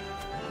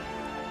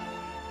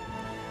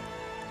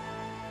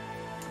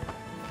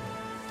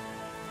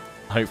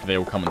 Hopefully they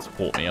will come and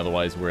support me,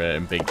 otherwise we're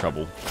in big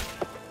trouble.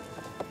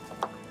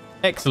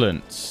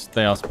 Excellent.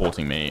 They are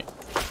supporting me.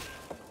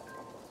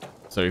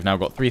 So we've now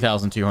got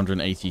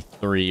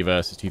 3,283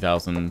 versus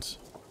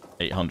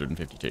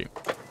 2,852.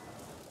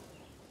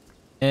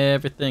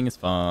 Everything is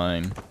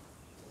fine.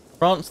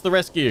 France to the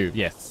rescue.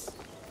 Yes.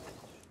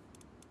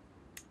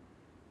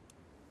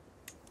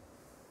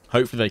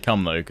 Hopefully they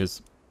come, though,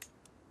 because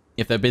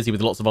if they're busy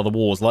with lots of other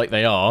wars, like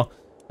they are,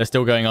 they're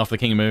still going after the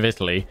Kingdom of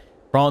Italy.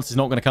 France is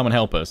not going to come and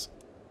help us.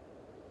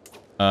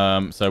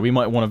 So we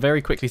might want to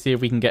very quickly see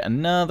if we can get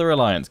another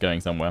alliance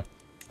going somewhere.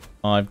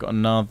 I've got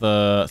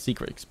another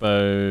secret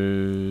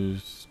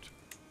exposed.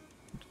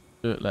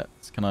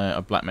 Can I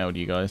blackmailed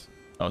you guys?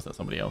 Oh, is that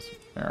somebody else?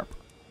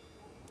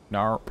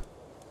 Narp.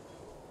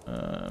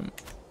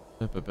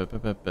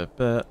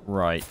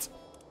 Right.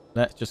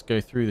 Let's just go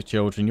through the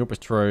children. You're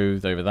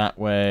betrothed over that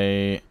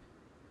way.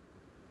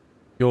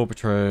 You're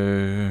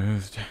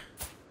betrothed.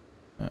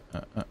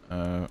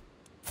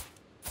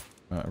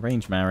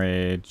 Arranged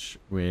marriage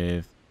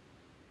with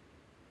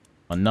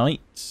a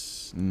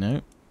knight.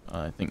 No.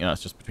 I think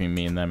that's just between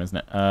me and them, isn't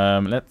it?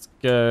 Let's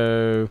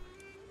go.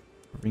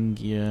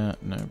 Ringia.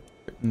 No.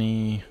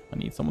 Brittany. I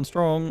need someone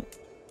strong.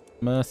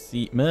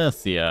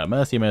 Mercia.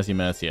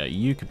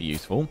 You could be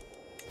useful.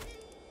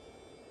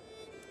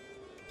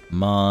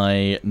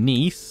 My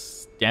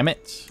niece. Damn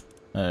it.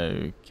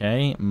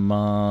 Okay.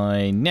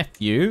 My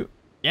nephew.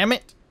 Damn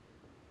it.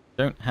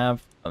 Don't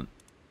have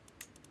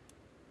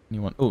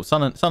anyone. Oh,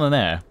 son and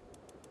heir.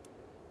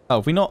 Oh,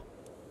 have we not?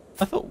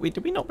 I thought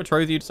did we not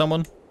betroth you to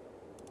someone?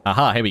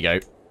 Aha, here we go.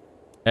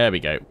 There we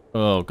go.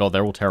 Oh god,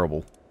 they're all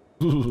terrible.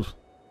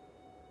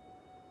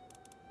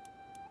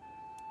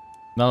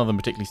 None of them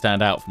particularly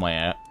stand out for my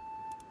heir.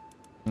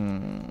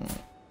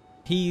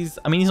 He's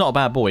not a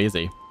bad boy, is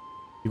he?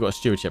 You've got a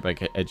stewardship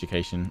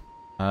education.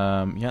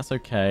 Yeah, that's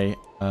okay.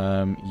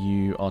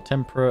 You are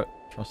temperate,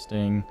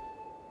 trusting,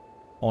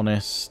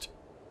 honest,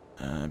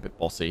 a bit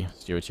bossy.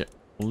 Stewardship.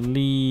 We'll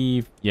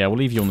leave you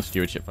on the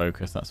stewardship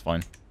focus. That's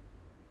fine.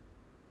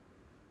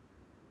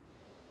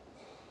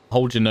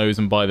 Hold your nose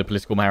and buy the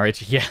political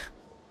marriage. Yeah.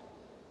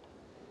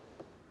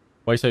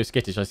 Why so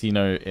skittish? I see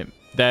no...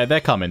 They're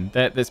coming.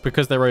 That's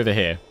because they're over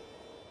here.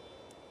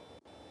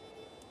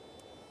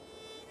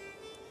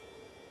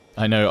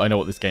 I know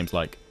what this game's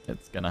like.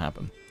 It's gonna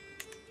happen.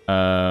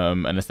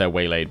 Unless they're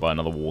waylaid by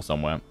another war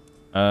somewhere.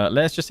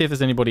 Let's just see if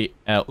there's anybody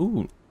else.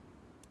 Ooh.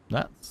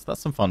 That's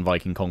some fun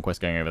Viking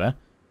conquest going over there.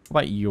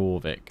 What about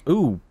Jorvik?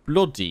 Ooh,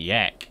 bloody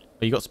heck.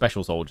 But you got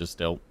special soldiers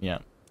still. Yeah.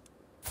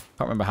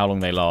 Can't remember how long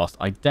they last.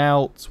 I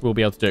doubt we'll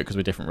be able to do it because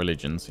we're different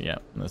religions. Yeah,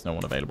 and there's no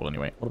one available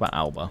anyway. What about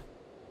Alba?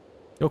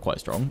 You're quite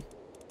strong.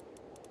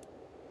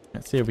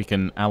 Let's see if we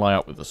can ally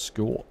up with the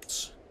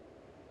Scots.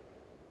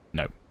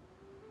 No.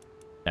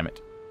 Damn it.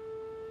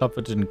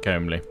 Clubford and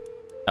Comley.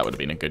 That would have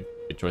been a good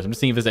choice. I'm just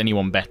seeing if there's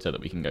anyone better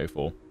that we can go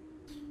for.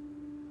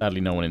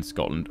 Sadly, no one in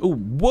Scotland. Oh,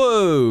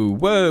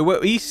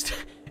 whoa. East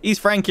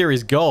Francia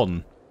is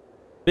gone.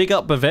 Big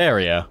up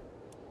Bavaria.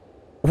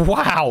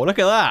 Wow, look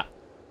at that.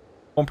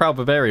 One proud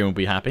Bavarian will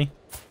be happy.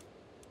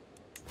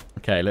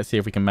 Okay, let's see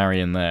if we can marry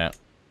in there.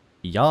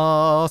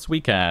 Yes,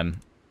 we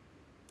can.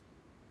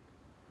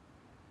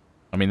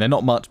 I mean, they're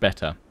not much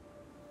better.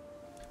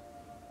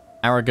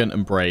 Arrogant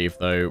and brave,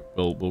 though,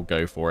 we'll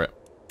go for it.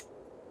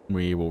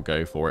 We will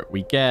go for it.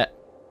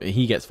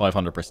 He gets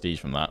 500 prestige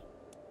from that.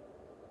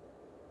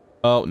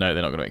 Oh, no,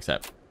 they're not going to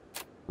accept.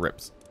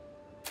 Rips.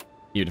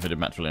 Even if it did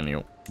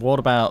matrilineal. What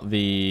about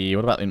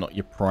not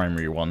your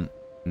primary one?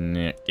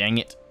 Nah, dang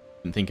it.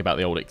 Didn't think about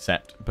the old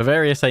accept.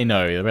 Bavaria say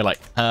no. They're like,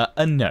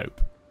 a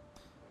nope.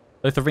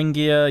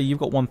 Lotharingia, you've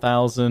got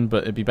 1,000,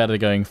 but it'd be better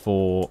going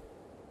for...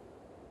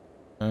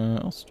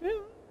 Austria?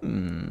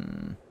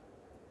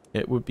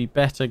 It would be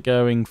better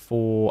going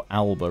for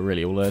Alba,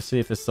 really. Well, let's see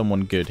if there's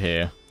someone good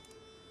here.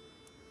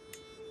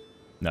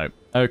 No.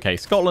 Okay,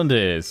 Scotland it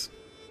is.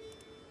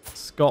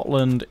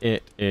 Scotland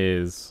it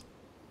is.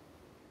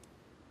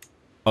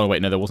 Oh,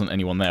 wait, no, there wasn't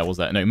anyone there, was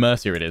there? No,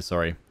 Mercia it is,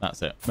 sorry.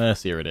 That's it.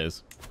 Mercia it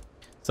is.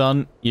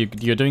 Son,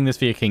 you're doing this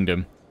for your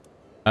kingdom.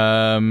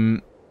 Oh,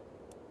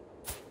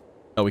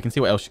 we can see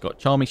what else she's got.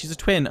 Charming. She's a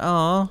twin.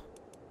 Ah.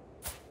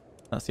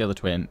 That's the other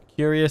twin.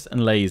 Curious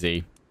and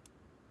lazy.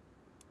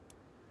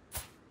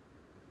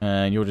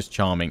 And you're just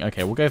charming.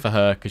 Okay, we'll go for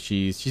her because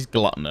she's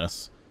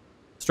gluttonous.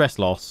 Stress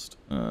lost.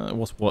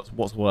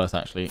 What's worse,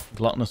 actually?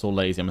 Gluttonous or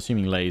lazy? I'm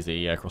assuming lazy,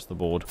 yeah, across the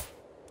board.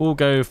 We'll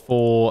go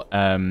for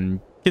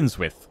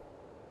Kinswith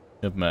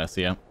of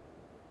Mercia.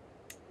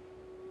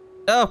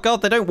 Oh,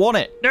 God, they don't want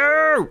it.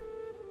 No!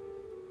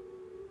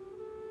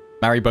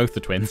 Marry both the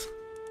twins.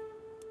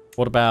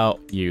 What about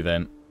you,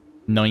 then?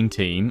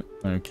 19.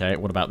 Okay,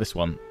 what about this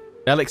one?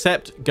 They'll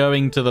accept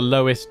going to the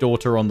lowest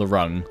daughter on the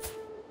rung.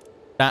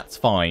 That's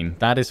fine.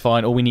 That is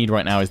fine. All we need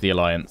right now is the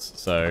alliance,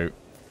 so...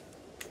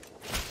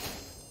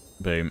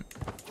 Boom.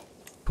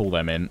 Pull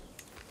them in.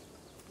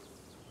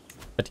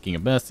 Petty King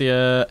of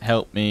Mercia,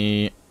 help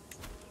me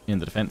in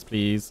the defense,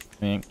 please.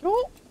 Thank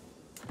you.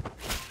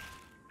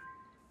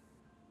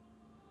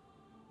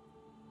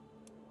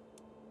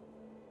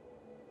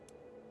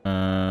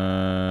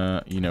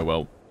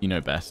 You know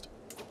best.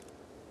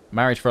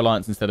 Marriage for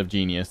alliance instead of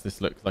genius.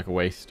 This looks like a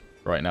waste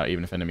right now,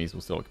 even if enemies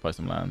will still occupy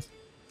some lands.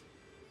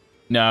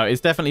 No, it's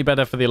definitely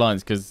better for the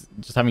alliance because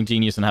just having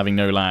genius and having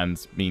no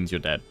lands means you're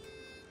dead.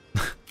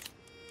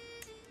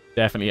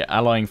 Definitely,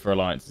 allying for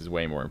alliance is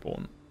way more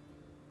important.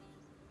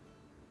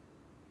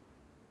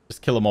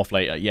 Just kill them off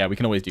later. Yeah, we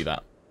can always do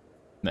that.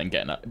 And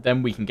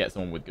then we can get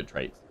someone with good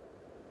traits.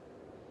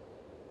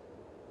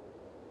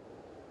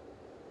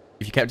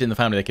 If you kept it in the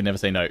family, they could never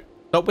say no.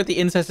 Stop with the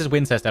incest is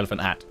Wincest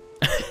elephant hat.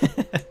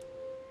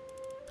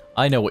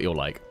 I know what you're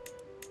like.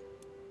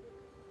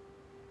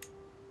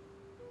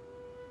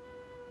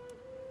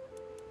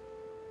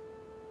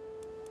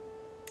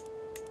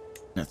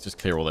 Let's just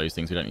clear all those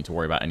things. We don't need to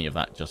worry about any of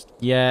that just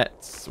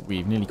yet.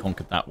 We've nearly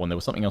conquered that one. There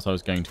was something else I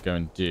was going to go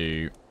and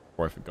do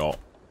before I forgot.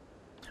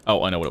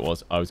 Oh, I know what it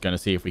was. I was going to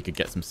see if we could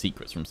get some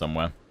secrets from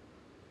somewhere.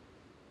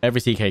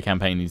 Every CK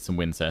campaign needs some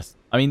Wincest.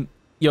 I mean,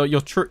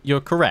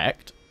 you're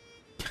correct.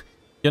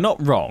 You're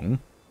not wrong,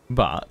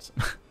 but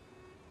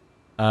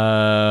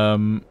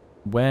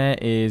where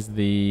is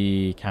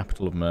the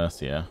capital of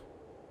Mercia?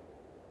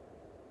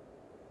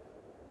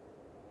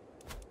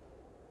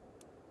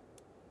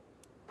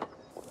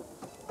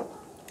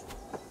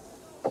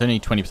 There's only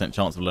 20%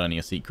 chance of learning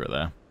a secret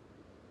there.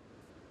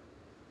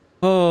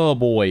 Oh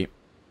boy.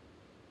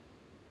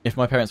 If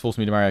my parents forced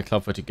me to marry a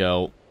club-footed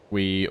girl,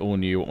 we all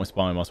knew what my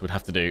spy master would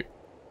have to do.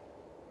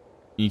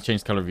 You need to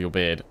change the colour of your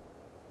beard.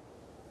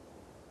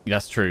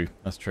 That's true.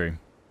 That's true.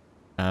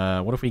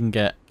 What if we can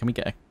get... Can we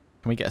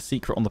get a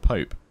secret on the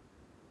Pope?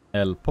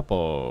 El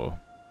Popo.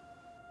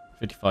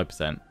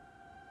 55%.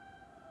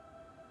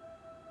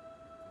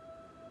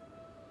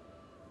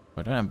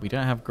 We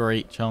don't have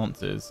great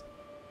chances.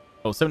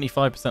 Well,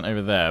 75%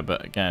 over there,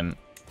 but again,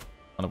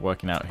 kind of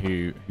working out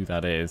who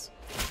that is.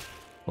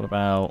 What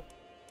about...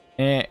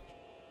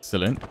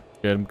 Excellent.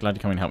 Good, I'm glad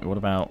you come and help me. What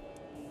about...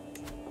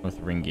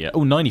 Northuringia?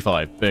 Oh,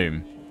 95.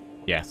 Boom.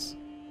 Yes.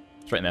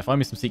 Straight in there. Find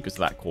me some secrets of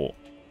that court,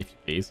 if you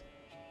please.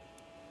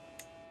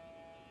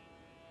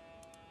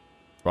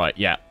 Right,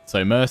 yeah.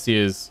 So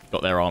Mercia's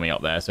got their army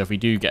up there. So if we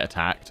do get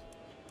attacked,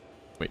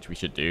 which we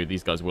should do,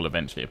 these guys will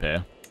eventually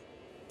appear.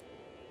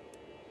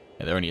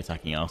 Yeah, they're only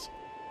attacking us.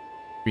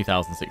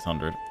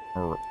 3,600.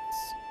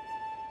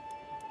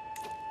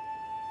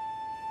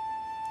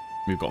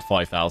 We've got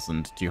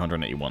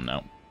 5,281 now.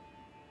 Am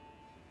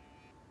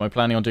I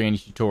planning on doing any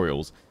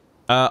tutorials?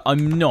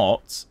 I'm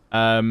not.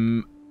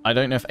 I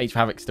don't know if H for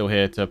Havoc's still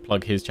here to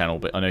plug his channel,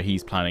 but I know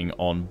he's planning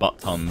on butt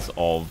tons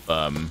of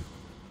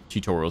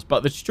tutorials.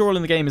 But the tutorial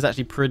in the game is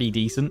actually pretty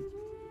decent.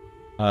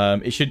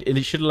 It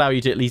should allow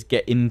you to at least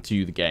get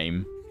into the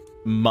game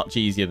much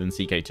easier than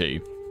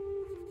CK2.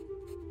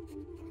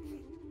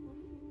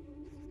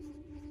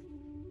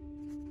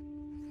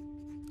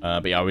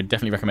 But yeah, I would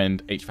definitely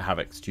recommend H for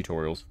Havoc's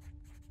tutorials.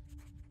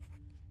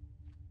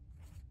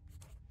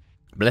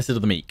 Blessed are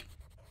the meek.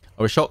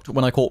 I was shocked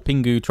when I caught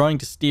Pingu trying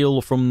to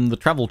steal from the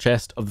travel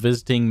chest of the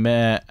visiting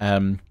Mayor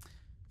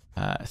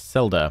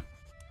Selda.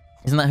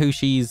 Isn't that who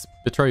she's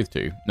betrothed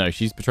to? No,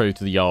 she's betrothed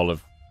to the Jarl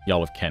of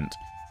Kent.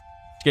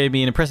 She gave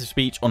me an impressive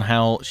speech on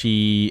how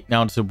she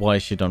now understood why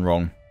she had done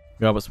wrong.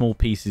 We are but small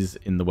pieces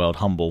in the world,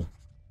 humble.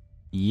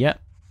 Yep.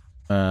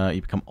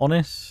 You become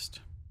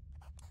honest.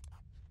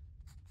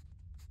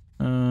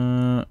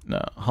 No,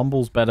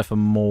 humble's better for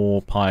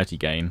more piety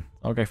gain.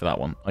 I'll go for that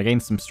one. I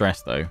gained some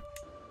stress though.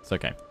 It's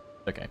okay.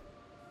 It's okay.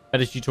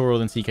 Better tutorial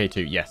than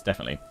CK2. Yes,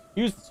 definitely.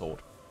 Use the sword.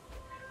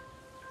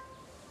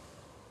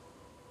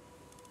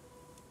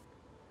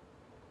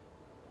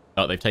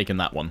 Oh, they've taken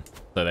that one.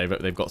 So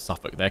they've got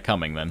Suffolk. They're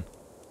coming then.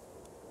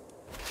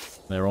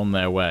 They're on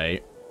their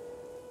way.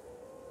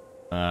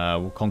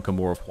 We'll conquer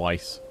more of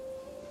Weiss.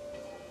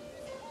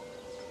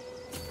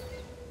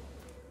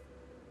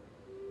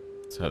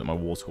 So that my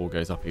war score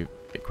goes up a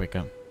bit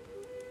quicker.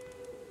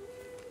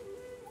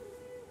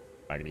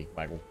 Waggity,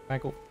 waggle,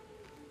 waggle.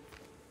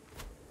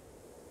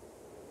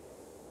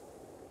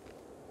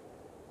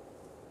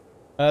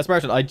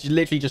 Spartan, I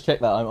literally just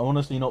checked that. I'm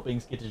honestly not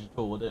being skittish at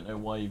all. I don't know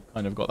why you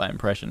kind of got that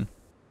impression.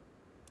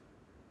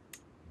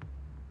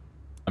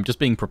 I'm just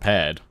being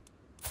prepared.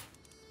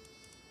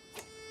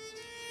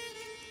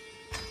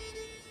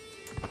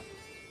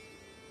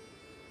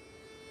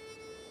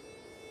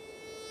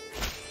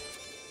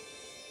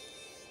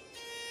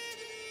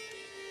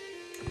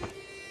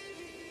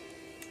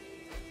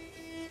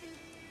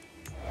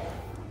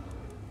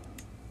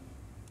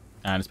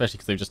 And especially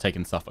because they've just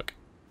taken Suffolk.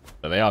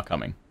 So they are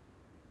coming.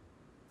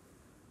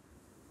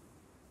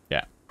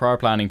 Yeah. Prior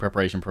planning,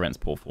 preparation prevents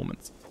poor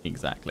performance.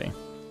 Exactly.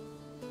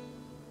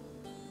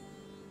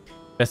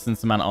 Best in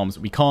some man-at-arms.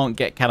 We can't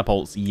get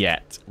catapults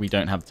yet. We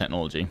don't have the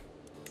technology.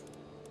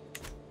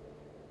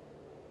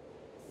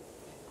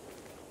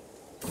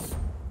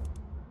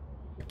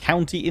 A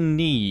county in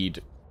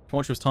need.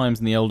 Tumultuous times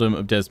in the earldom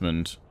of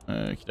Desmond.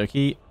 Okie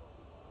dokie.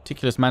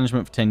 Meticulous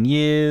management for 10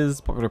 years,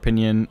 popular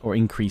opinion, or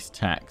increased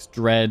tax.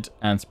 Dread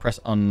and suppress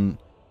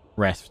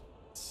unrest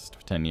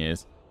for 10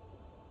 years.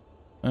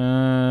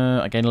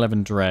 I gain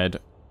 11 dread.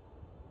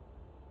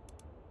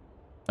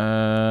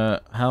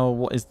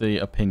 What is the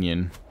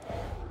opinion?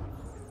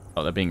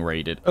 Oh, they're being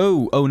raided.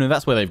 Oh no,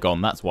 that's where they've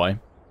gone. That's why.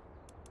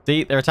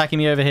 See, they're attacking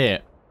me over here.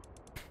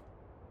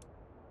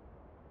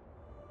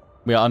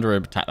 We are under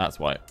attack. That's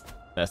why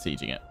they're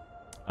sieging it.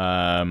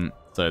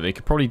 So they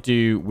could probably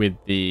do with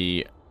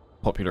the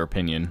popular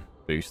opinion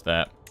boost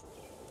there.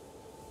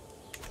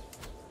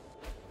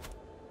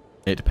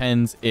 It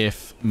depends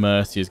if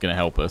Mercia is going to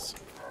help us.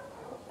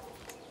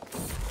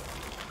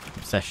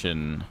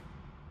 Obsession.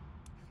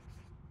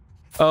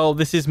 Oh,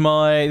 this is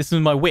my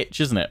witch,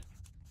 isn't it?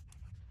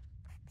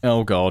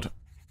 Oh god.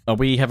 Are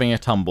we having a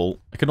tumble?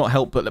 I could not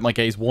help but let my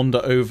gaze wander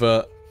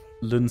over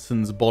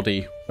Lunson's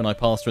body when I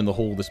passed her in the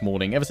hall this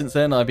morning. Ever since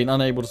then, I've been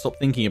unable to stop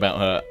thinking about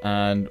her,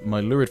 and my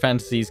lurid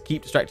fantasies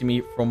keep distracting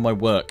me from my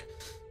work.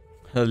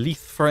 Her lithe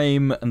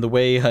frame and the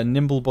way her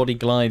nimble body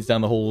glides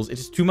down the halls, it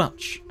is too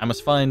much. I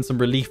must find some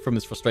relief from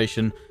this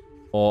frustration,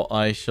 or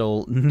I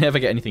shall never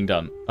get anything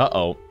done.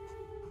 Uh-oh.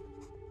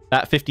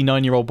 That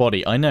 59-year-old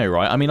body. I know,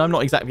 right? I mean, I'm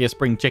not exactly a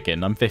spring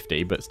chicken. I'm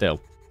 50, but still.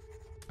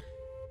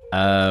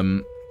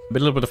 But a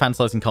little bit of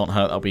fantasizing can't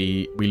hurt.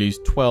 We lose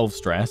 12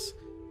 stress.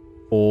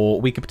 Or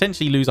we could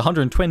potentially lose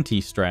 120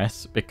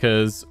 stress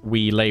because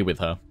we lay with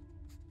her.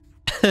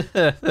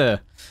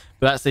 But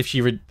that's if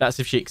she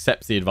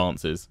accepts the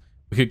advances.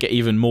 We could get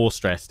even more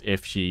stressed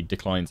if she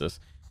declines us.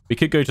 We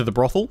could go to the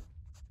brothel.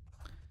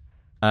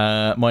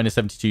 Minus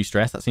 72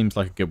 stress. That seems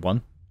like a good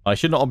one. I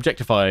should not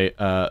objectify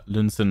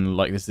Lunson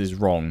like this is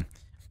wrong.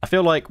 I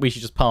feel like we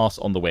should just pass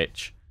on the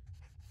witch.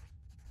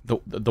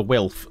 The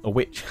wilf. A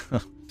witch.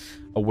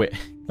 A witch.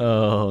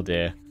 Oh,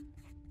 dear.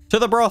 To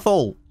the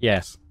brothel!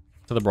 Yes.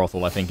 To the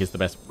brothel, I think, is the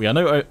best. We are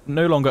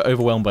no longer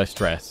overwhelmed by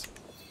stress.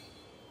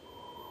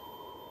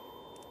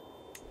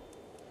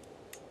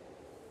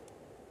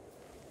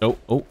 Oh,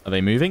 are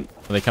they moving?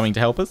 Are they coming to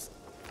help us?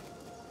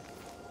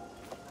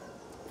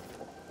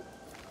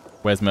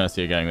 Where's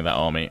Mercia going with that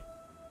army?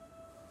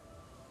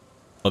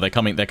 Oh, they're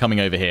coming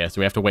over here, so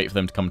we have to wait for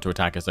them to come to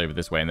attack us over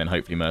this way, and then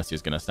hopefully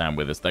Mercia's going to stand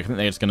with us. I think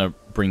they're just going to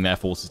bring their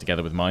forces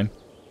together with mine.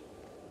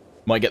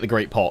 Might get the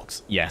Great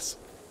Pox. Yes.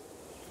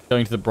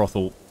 Going to the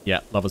brothel. Yeah,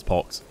 Lover's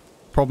Pox.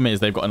 Problem is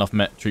they've got enough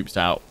Met troops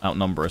to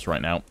outnumber us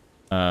right now.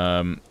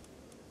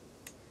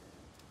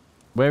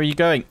 Where are you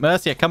going?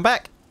 Mercia, come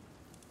back!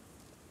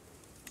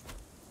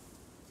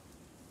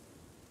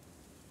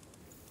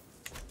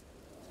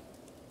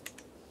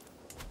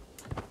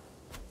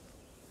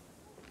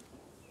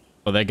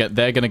 Well,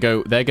 they're gonna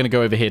go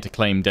over here to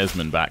claim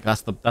Desmond back.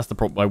 That's the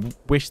problem. I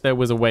wish there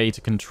was a way to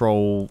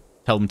tell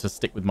them to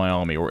stick with my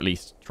army, or at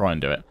least try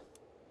and do it.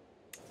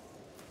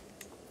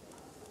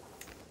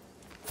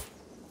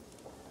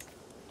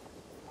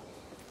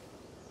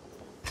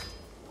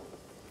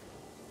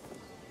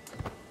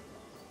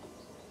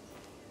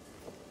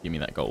 Give me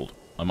that gold.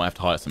 I might have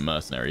to hire some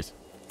mercenaries.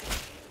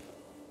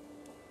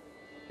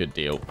 Good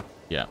deal.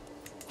 Yeah.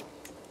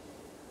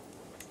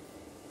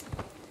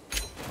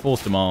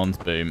 Force demands,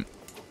 boom.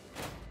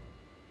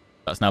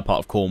 That's now part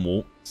of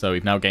Cornwall, so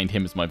we've now gained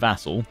him as my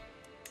vassal.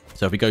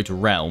 So if we go to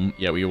Realm,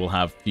 yeah, we will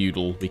have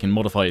feudal. We can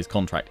modify his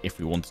contract if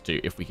we wanted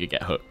to, if we could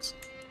get hooks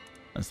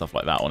and stuff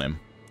like that on him,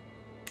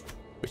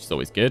 which is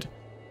always good.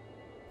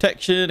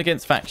 Protection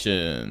against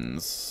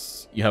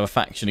factions. You have a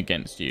faction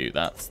against you.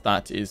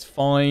 That is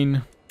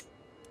fine.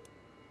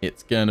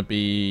 It's gonna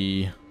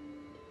be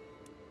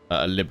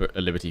a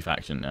Liberty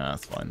faction. Nah,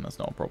 that's fine. That's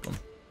not a problem.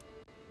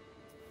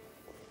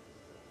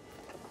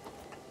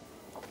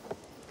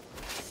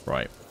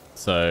 Right,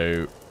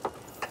 so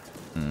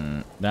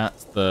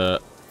that's the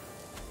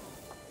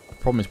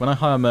problem is when I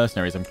hire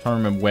mercenaries, I'm trying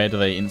to remember where do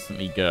they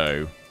instantly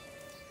go.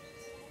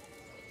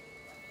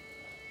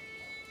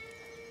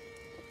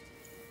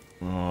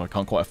 Oh, I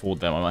can't quite afford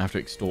them. I might have to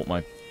extort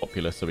my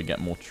populace so we get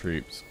more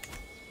troops.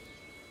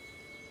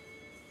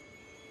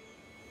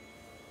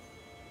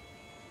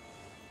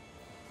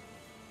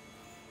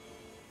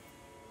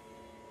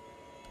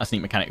 I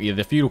think mechanically,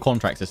 the feudal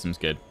contract system's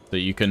good, so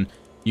you can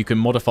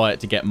modify it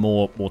to get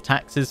more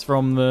taxes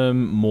from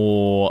them,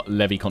 more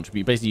levy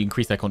contribute. Basically, you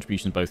increase their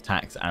contributions, both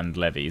tax and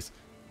levies.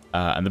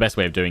 And the best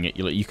way of doing it,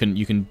 you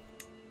can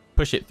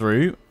push it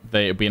through.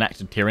 It'll be an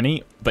act of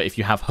tyranny. But if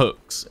you have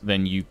hooks,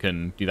 then you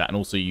can do that. And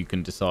also you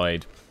can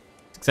decide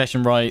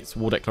succession rights,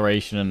 war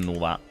declaration, and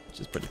all that, which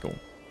is pretty cool.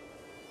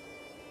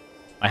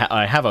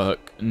 I have a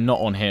hook,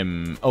 not on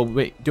him. Oh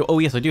wait, oh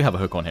yes, I do have a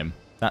hook on him.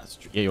 Yeah,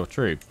 you're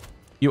true.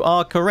 You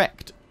are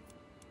correct.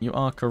 You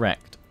are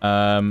correct.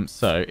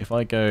 So if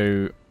I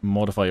go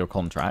modify your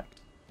contract,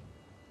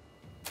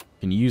 you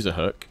can use a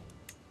hook,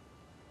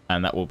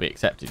 and that will be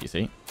accepted, you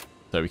see.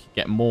 So we can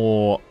get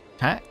more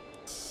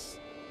tax.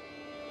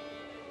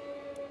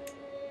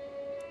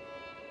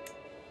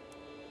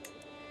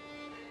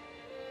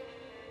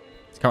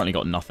 It's currently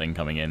got nothing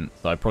coming in,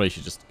 so I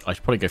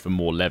should probably go for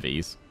more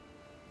levies.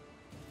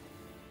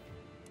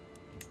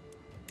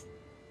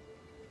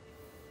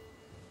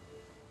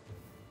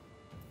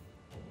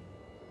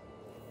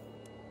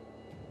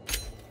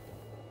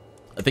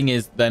 The thing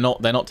is, they're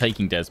not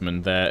taking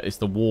Desmond. It's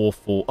the war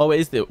for. Oh, it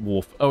is the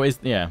war. Oh,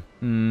 yeah.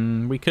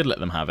 We could let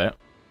them have it.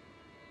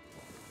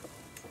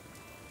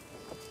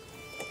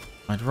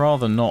 I'd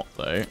rather not,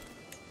 though.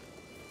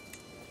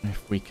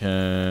 If we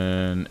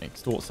can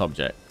extort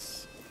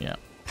subjects, yeah.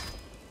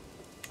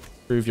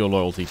 Prove your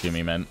loyalty to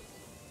me, men.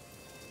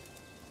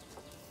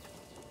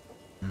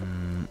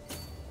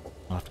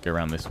 I'll have to go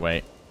around this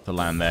way to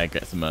land there,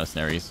 get some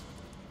mercenaries.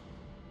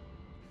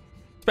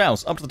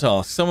 Spouse, up to the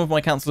task. Some of my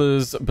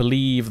councillors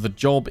believe the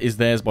job is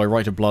theirs by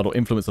right of blood or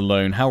influence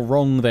alone. How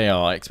wrong they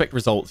are. I expect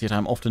results, yet I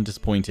am often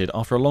disappointed.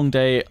 After a long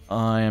day,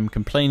 I am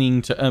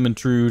complaining to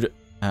Ermentrude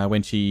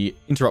when she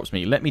interrupts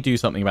me. Let me do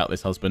something about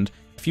this, husband.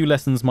 A few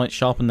lessons might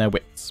sharpen their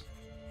wits.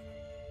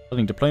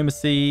 Studying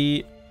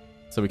diplomacy,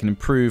 so we can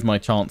improve my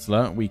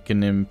chancellor. We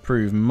can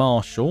improve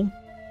marshal.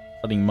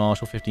 Studying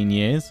marshal, 15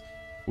 years.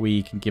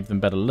 We can give them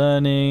better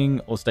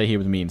learning, or stay here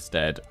with me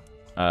instead.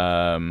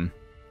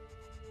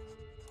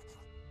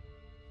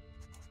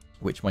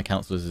 Which of my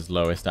councillors is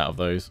lowest out of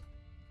those?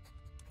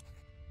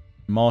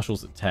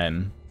 Marshal's at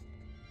 10.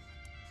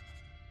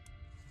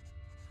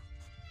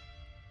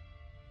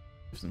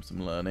 Gives them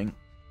some learning.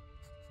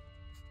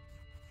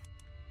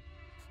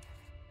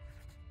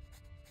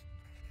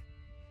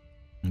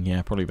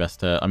 Yeah, probably best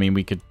to... I mean,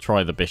 we could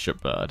try the bishop,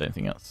 but I don't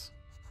think that's...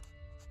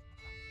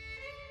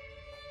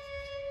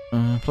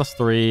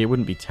 +3, it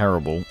wouldn't be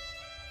terrible.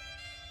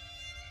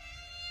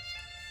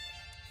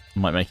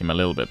 Might make him a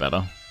little bit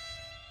better.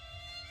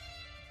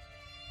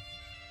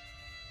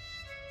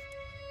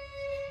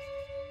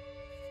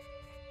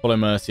 Follow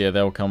Mercia,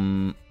 they'll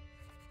come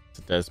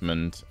to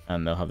Desmond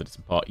and they'll have the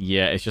distant part.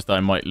 Yeah, it's just that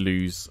I might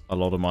lose a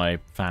lot of my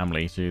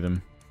family to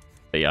them.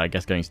 But yeah, I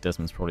guess going to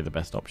Desmond's probably the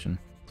best option.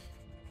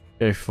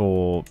 Go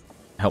for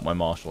help my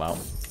marshal out.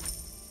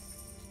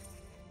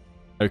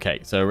 Okay,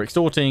 so we're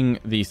extorting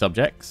the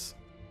subjects.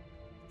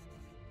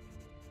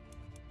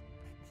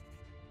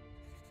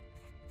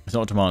 It's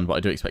not a demand, but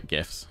I do expect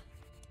gifts.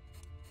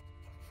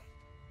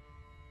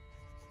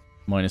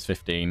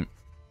 -15.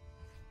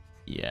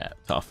 Yeah,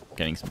 tough.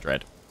 Getting some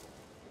dread.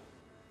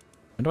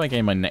 When do I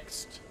gain my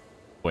next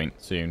point?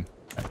 Soon.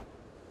 Okay.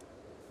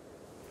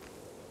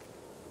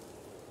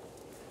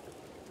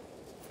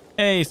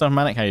 Hey, Stuff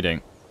Manic, how you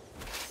doing?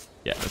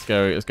 Yeah, let's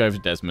go over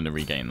to Desmond and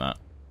regain that.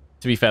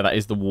 To be fair, that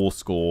is the war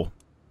score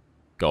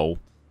goal.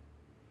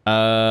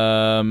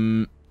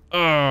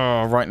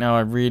 Right now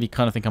I really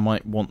kind of think I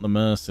might want the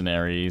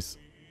mercenaries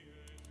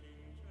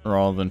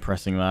rather than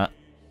pressing that.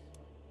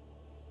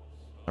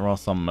 There are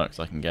some mercs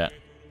I can get.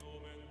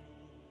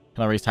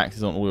 Can I raise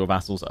taxes on all your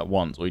vassals at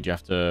once, or do you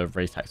have to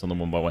raise tax on them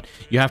one by one?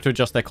 You have to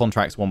adjust their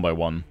contracts one by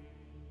one.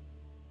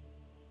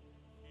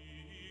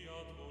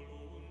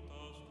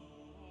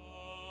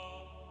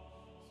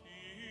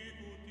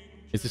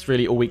 Is this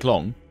really all week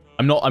long?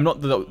 I'm not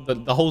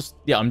the whole...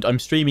 Yeah, I'm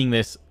streaming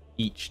this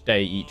each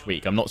day, each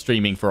week. I'm not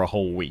streaming for a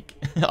whole week.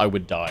 I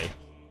would die.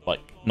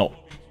 Like, not,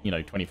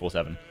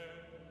 24/7.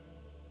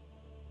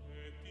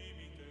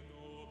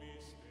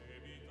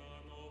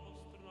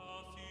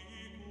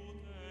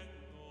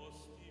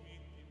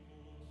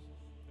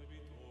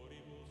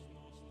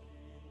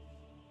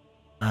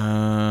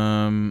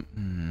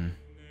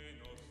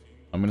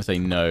 I'm going to say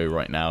no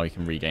right now. You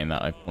can regain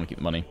that. I want to keep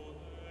the money.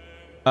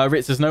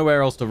 Ritz, there's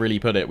nowhere else to really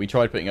put it. We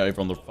tried putting it over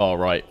on the far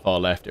right, far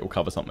left. It will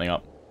cover something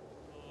up.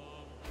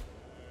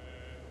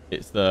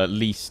 It's the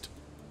least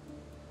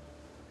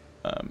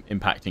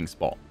impacting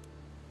spot.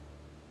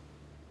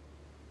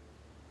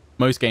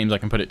 Most games I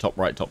can put it top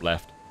right, top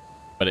left.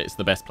 But it's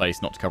the best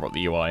place not to cover up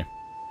the UI.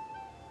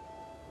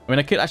 I mean,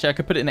 I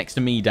could put it next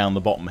to me down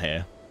the bottom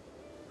here.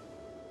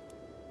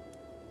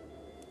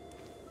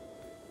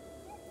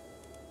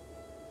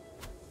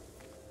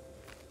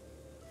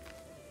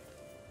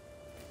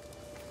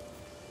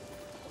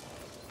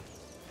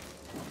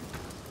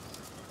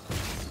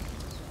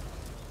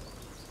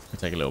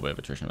 Take a little bit of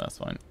attrition, but that's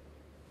fine.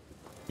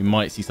 We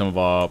might see some of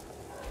our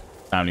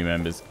family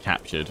members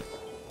captured.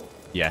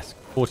 Yes,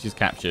 Courtiers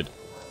captured.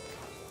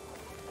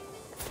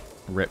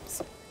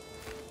 Rips.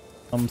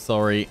 I'm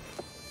sorry.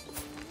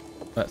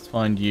 Let's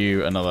find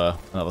you another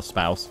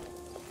spouse.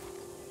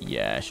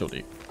 Yeah, she'll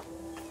do.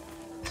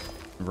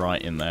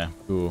 Right in there.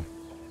 Cool.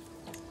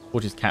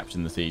 Courtiers captured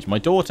in the siege. My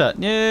daughter!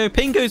 No!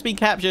 Pingo's been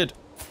captured!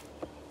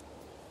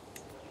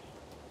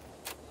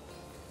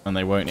 And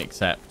they won't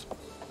accept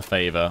a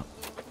favour.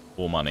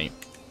 Or money.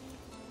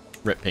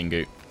 Rip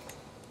Pingu.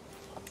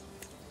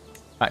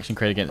 Faction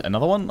created against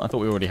another one? I thought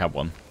we already had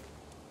one.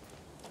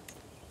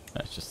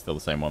 That's just still the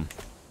same one.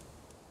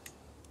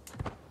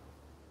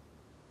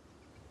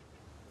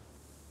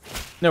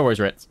 No worries,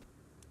 Ritz.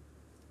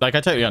 Like,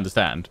 I totally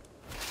understand.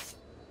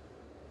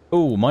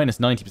 Oh, minus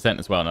 90%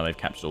 as well. Now they've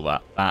captured all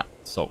that. That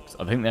sucks.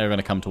 I think they're going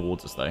to come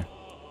towards us, though.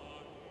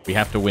 We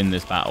have to win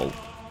this battle.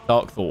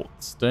 Dark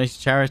Thoughts. Donation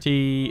to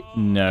charity?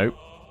 No.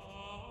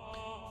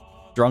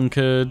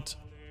 Drunkard.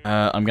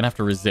 I'm going to have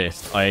to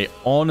resist. I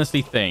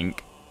honestly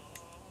think,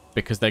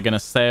 because they're going to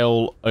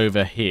sail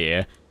over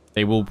here,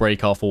 they will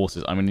break our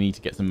forces. I'm going to need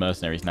to get some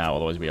mercenaries now,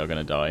 otherwise we are going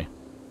to die.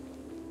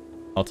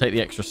 I'll take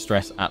the extra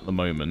stress at the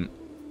moment.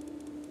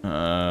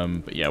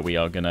 But yeah, we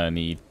are going to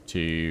need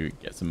to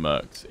get some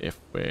mercs if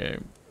we're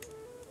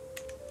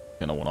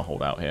going to want to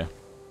hold out here.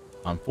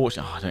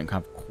 Unfortunately, I don't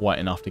have quite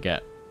enough to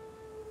get.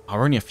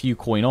 We're only a few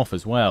coin off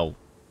as well.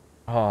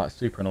 It's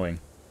super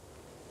annoying.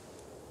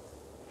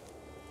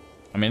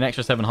 I mean, an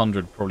extra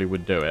 700 probably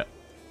would do it.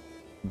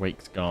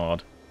 Wake's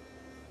Guard.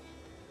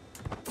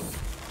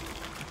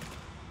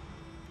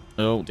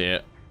 Oh,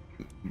 dear.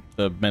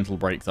 The mental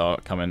breaks are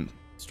coming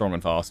strong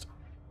and fast.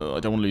 I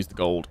don't want to lose the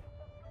gold.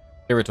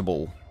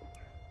 Irritable.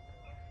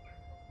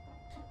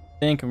 I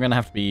think I'm going to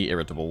have to be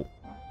irritable.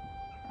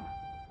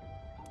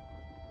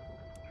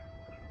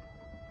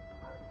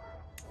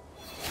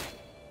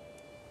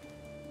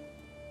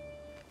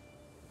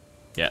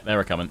 Yeah,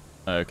 they're coming.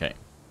 Okay.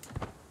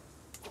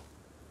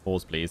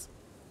 Pause, please.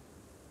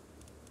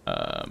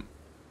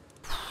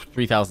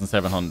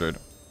 3,700.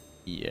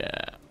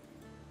 Yeah.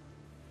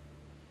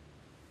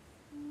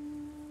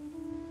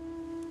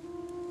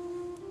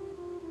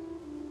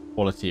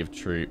 Quality of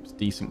troops.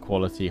 Decent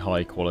quality,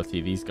 high quality.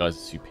 These guys are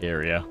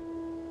superior.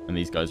 And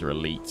these guys are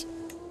elite.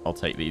 I'll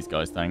take these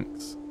guys,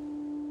 thanks.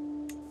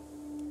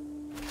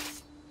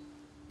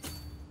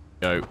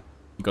 Go.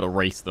 You've got to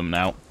race them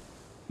now.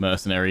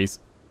 Mercenaries.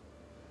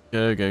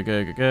 Go, go,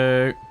 go, go,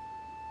 go.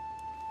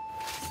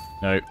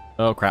 No.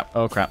 Oh, crap.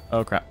 Oh, crap.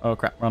 Oh, crap. Oh,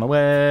 crap. Run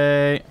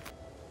away.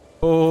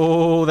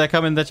 Oh, they're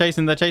coming. They're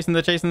chasing. They're chasing.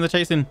 They're chasing. They're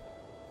chasing.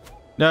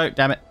 No,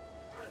 damn it.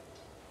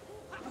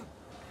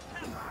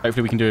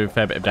 Hopefully we can do a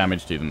fair bit of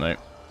damage to them, though.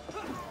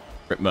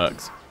 Rip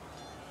mercs.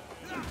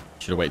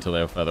 Should have waited till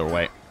they were further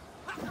away.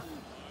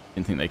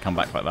 Didn't think they'd come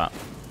back like that.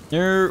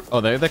 No.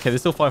 Oh, they're okay. There's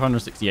still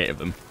 568 of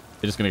them.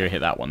 They're just going to go hit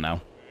that one now.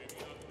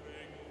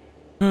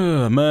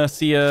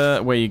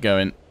 Mercia, where are you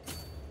going?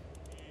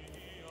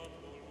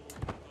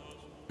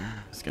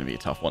 It's going to be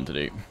a tough one to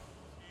do.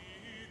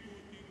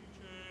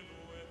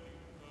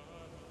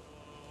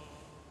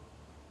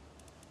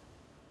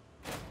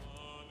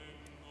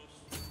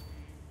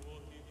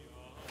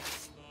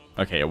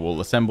 Okay, we'll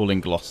assemble in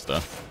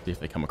Gloucester. See if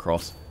they come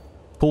across.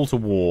 Call to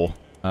war.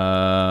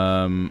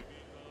 I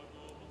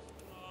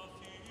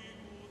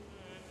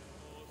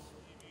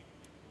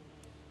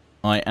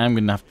am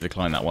going to have to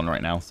decline that one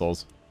right now,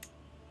 Soz.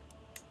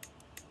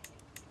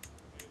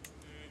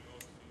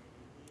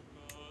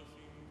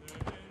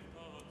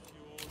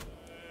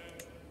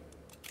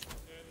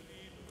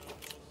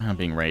 I'm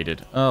being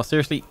raided. Oh,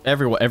 seriously?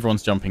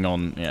 Everyone's jumping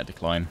on... Yeah,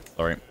 decline.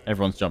 Sorry.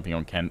 Everyone's jumping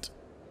on Kent.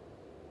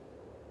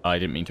 I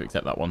didn't mean to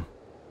accept that one.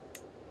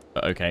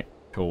 But okay,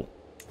 cool.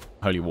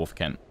 Holy War for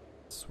Kent.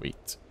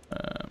 Sweet.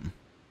 I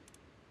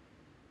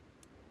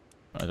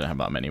don't have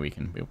that many.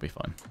 We'll be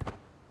fine.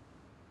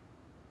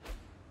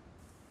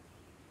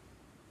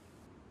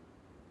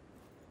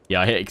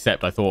 Yeah, I hit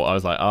accept. I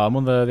was like, oh, I'm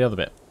on the other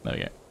bit. There we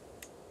go.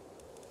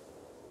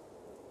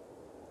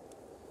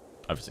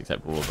 I've just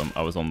accepted all of them.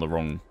 I was on the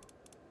wrong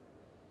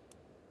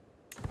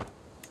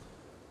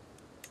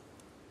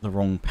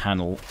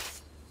panel.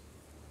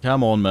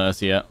 Come on,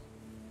 Mercia.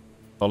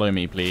 Follow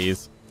me,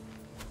 please.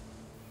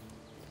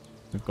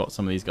 We've got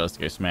some of these guys to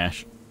go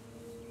smash.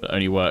 But it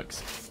only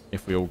works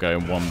if we all go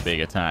in one big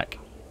attack.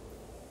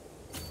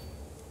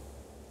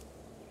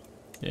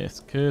 This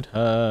could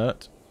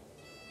hurt.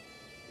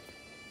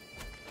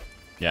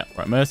 Yeah,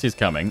 right, Mercy's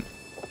coming.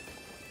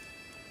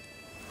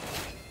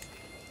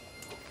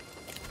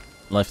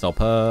 Lifestyle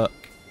perk.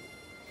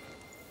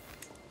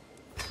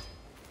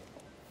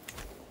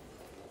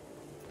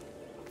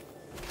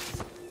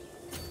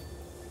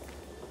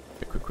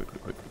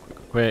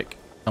 Quick.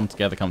 Come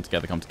together, come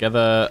together, come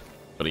together.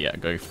 But yeah,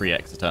 go free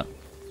Exeter.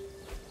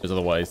 Because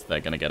otherwise they're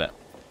going to get it.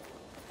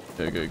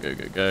 Go, go, go,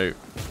 go, go.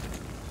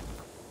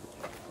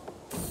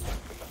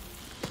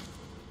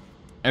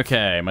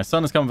 Okay, my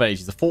son has come of age.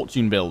 He's a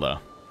fortune builder.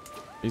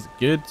 He's a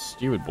good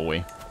steward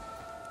boy.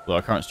 Although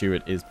our current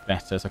steward is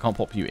better, so I can't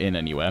pop you in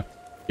anywhere.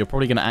 You're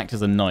probably going to act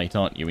as a knight,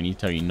 aren't you? We need to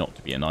tell you not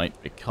to be a knight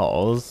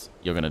because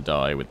you're going to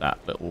die with that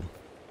little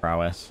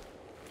prowess.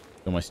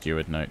 You're my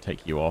steward. No,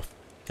 take you off.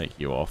 Take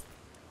you off.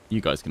 You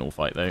guys can all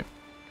fight, though.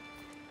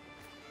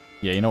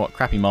 Yeah, you know what?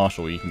 Crappy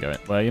Marshal, you can go in.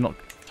 Well, you're not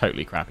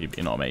totally crappy, but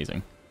you're not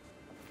amazing.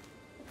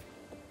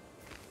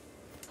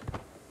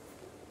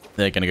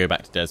 They're going to go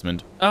back to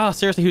Desmond. Ah,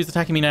 seriously, who's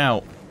attacking me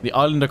now? The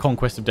Islander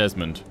Conquest of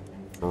Desmond.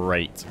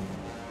 Great.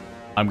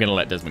 I'm going to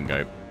let Desmond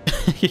go.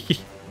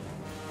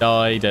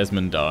 Die,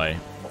 Desmond, die.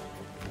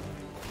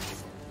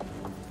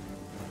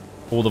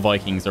 All the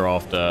Vikings are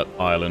after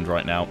Ireland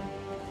right now.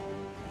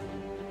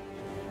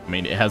 I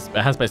mean, it has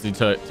basically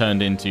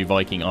turned into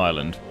Viking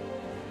Ireland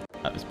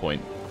at this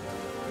point.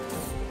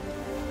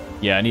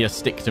 Yeah, I need a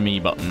stick to me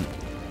button.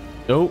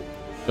 Oh,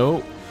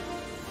 oh.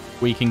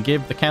 We can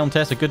give the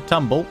Countess a good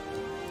tumble.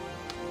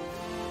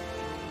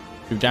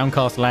 Through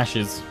downcast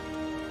lashes.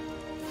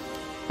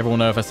 Everyone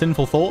know of her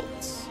sinful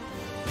thoughts?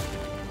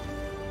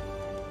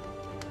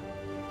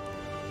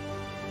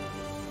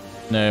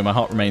 No, my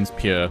heart remains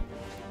pure.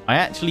 I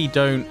actually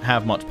don't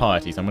have much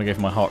piety, so I'm going to go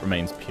for my heart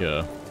remains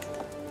pure.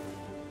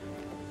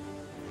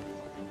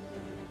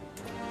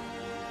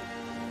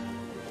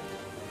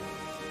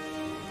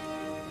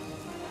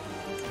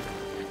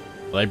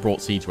 They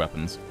brought siege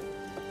weapons.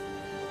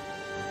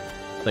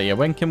 So yeah,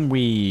 when can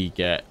we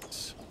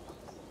get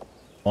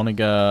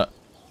Onager?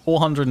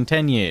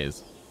 410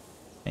 years.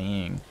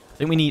 Dang.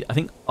 I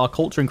think our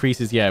culture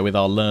increases, yeah, with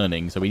our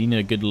learning. So we need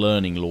a good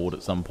learning lord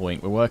at some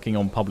point. We're working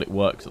on public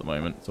works at the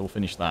moment, so we'll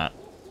finish that.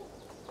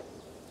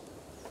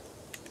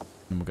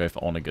 And we'll go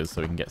for Onagers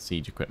so we can get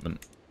siege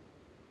equipment.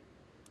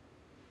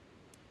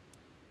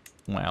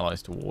 my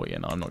allies to war. Yeah,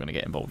 no, I'm not going to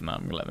get involved in that.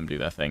 I'm going to let them do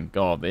their thing.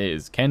 God,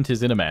 Kent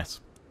is in a mess.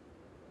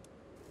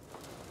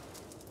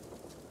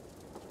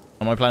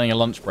 Am I planning a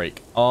lunch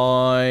break?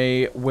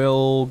 I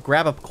will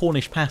grab a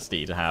Cornish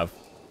pasty to have.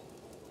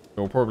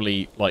 We'll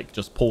probably, like,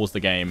 just pause the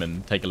game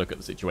and take a look at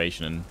the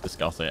situation and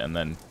discuss it and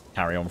then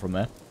carry on from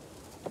there.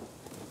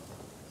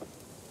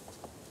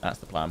 That's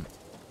the plan.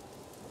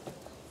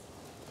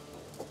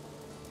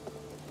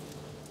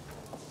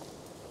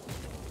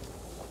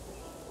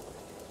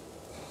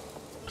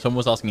 Someone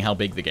was asking how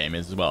big the game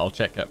is as well. I'll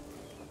check up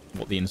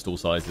what the install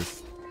size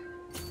is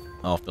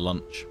after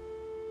lunch.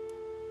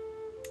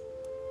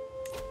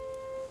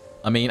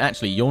 I mean,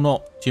 actually, you're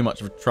not too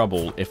much of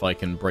trouble if I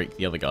can break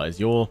the other guys.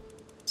 You're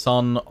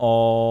son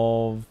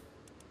of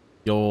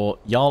your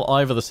Jarl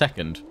Ivar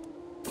II.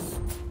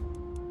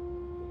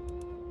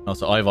 Oh,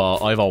 so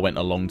Ivar went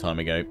a long time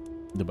ago.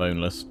 The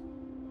Boneless.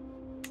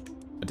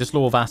 A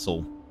dislaw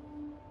vassal.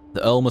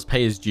 The Earl must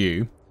pay his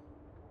due.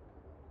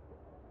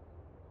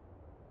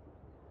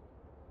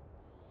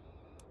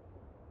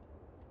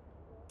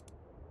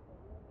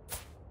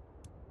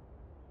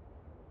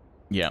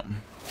 Yeah.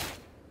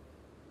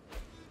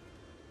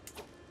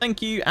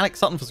 Thank you, Alex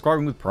Sutton, for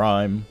subscribing with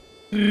Prime.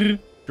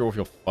 Draw off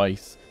your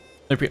face.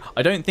 No,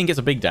 I don't think it's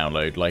a big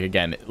download. Like,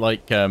 again,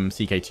 like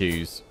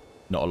CK2's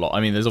not a lot.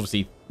 I mean, there's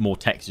obviously more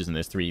textures in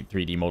this,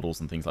 3D models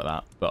and things like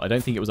that. But I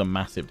don't think it was a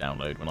massive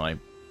download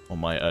on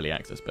my early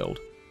access build.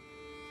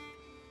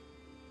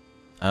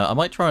 I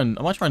might try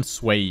and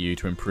sway you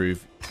to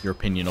improve your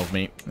opinion of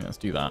me. Yeah, let's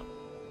do that.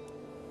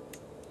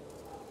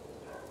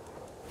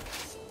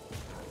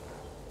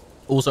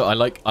 Also, I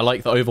like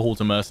the overhaul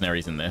to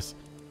mercenaries in this.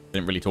 I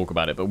didn't really talk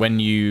about it, but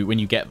when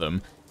you get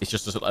them, it's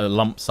just a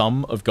lump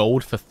sum of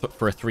gold for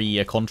a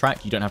 3-year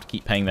contract. You don't have to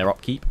keep paying their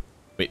upkeep,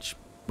 which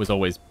was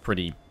always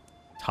pretty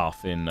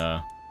tough in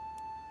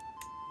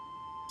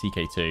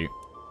TK2.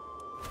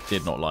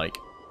 Did not like.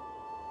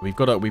 We've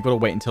got to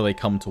wait until they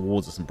come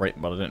towards us and break.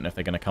 But I don't know if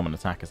they're going to come and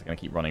attack us. They're going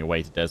to keep running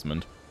away to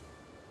Desmond.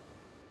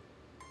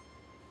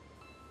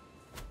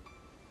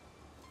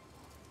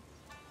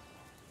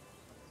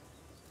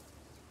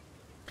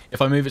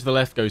 If I move it to the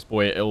left, Ghost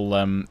Boy,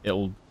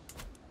 it'll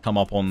come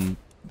up on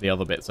the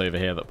other bits over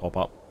here that pop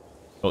up.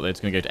 Oh, it's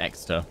going to go to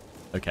Exeter.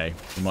 Okay,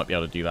 we might be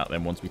able to do that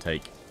then once we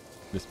take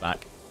this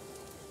back.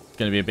 It's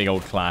going to be a big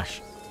old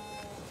clash.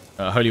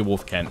 Holy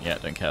Wolf Kent. Yeah,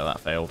 don't care that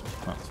failed.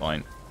 That's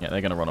fine. Yeah,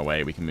 they're going to run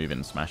away. We can move in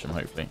and smash them,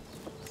 hopefully.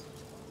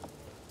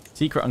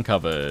 Secret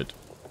uncovered.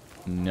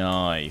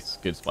 Nice.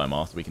 Good Spy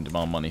Master. We can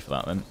demand money for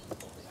that then.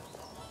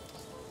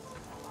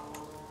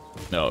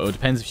 No, it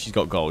depends if she's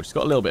got gold. She's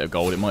got a little bit of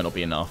gold. It might not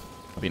be enough.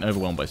 I've been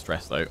overwhelmed by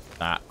stress, though.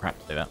 Ah, crap.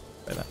 Say that.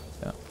 Say that.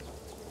 Say that.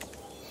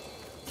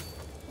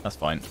 That's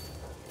fine.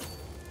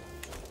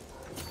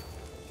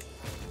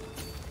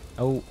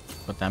 Oh,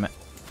 god damn it.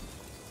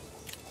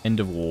 End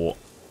of war.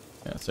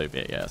 Yeah, so be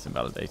it. Yeah, it's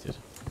invalidated.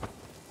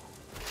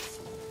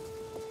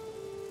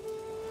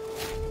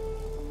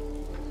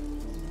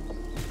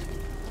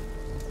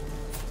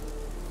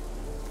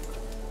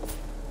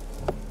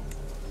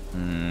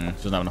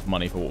 Doesn't have enough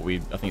money for what we...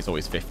 I think it's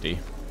always 50.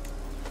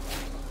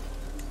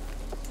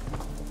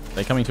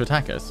 They're coming to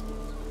attack us.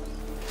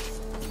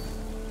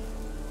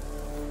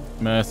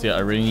 Mercia, I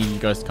really need you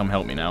guys to come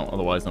help me now.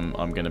 Otherwise, I'm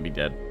going to be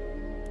dead.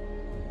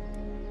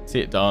 See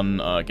it done.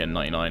 Again,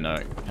 99.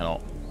 No,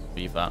 cannot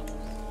leave that.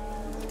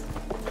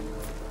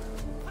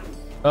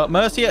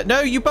 Mercia. No,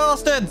 you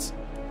bastards!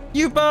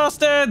 You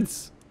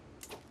bastards!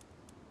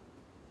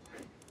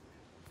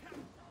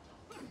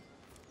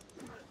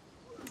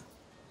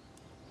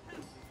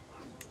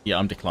 Yeah,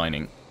 I'm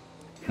declining.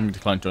 I'm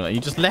declining to join that. You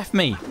just left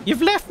me.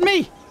 You've left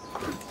me!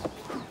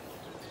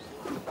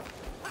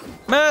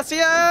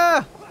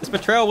 Mercia! This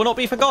betrayal will not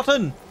be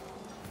forgotten.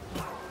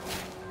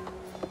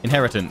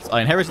 Inheritance.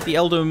 I inherited the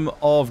earldom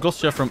of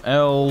Gloucestershire from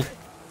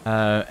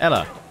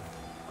Ella.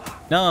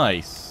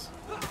 Nice.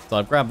 So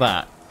I've grabbed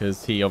that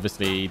because he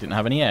obviously didn't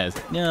have any heirs.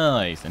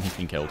 Nice. And he's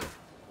been killed.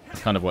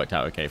 It's kind of worked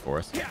out okay for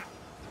us.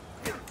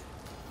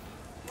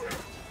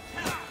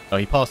 Oh,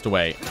 he passed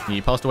away. He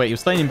passed away. He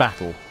was slain in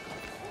battle.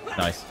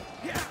 Nice.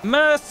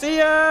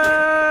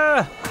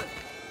 Mercia!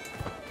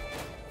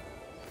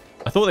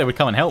 I thought they would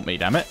come and help me,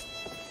 damn it.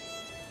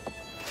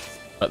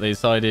 But they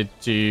decided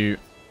to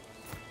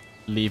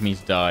leave me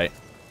to die.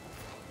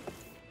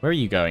 Where are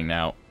you going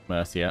now,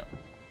 Mercia?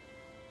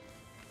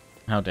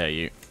 How dare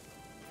you?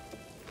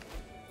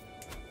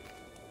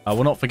 I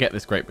will not forget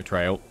this great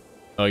betrayal.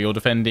 Oh, you're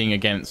defending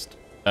against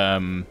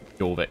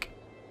Jorvik.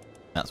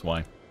 That's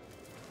why.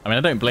 I mean,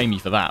 I don't blame you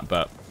for that,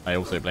 but I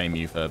also blame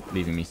you for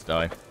leaving me to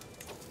die.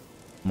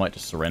 I might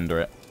just surrender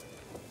it.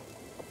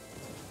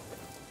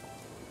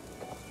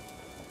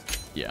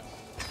 Yeah.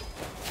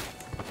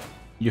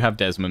 You have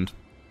Desmond.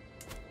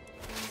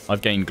 I've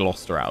gained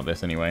Gloucester out of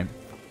this anyway.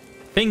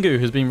 Pingu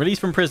has been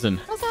released from prison.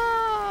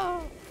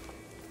 Huzzah!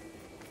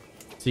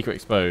 Secret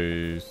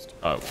exposed.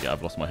 Oh, yeah,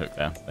 I've lost my hook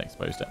there. They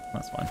exposed it.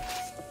 That's fine.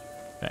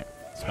 Okay,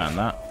 expand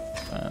that.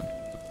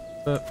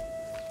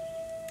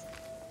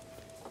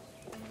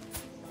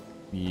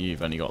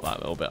 You've only got that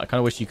little bit. I kind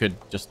of wish you could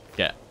just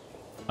get...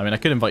 I mean, I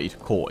could invite you to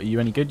court. Are you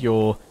any good?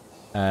 Your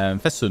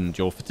Fesund,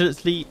 your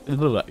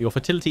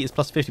fertility is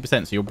plus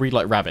 50%, so you'll breed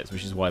like rabbits,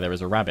 which is why there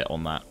is a rabbit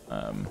on that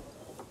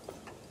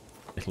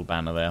little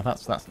banner there.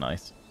 That's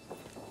nice.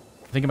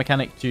 I think a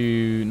mechanic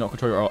to not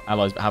control your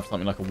allies, but have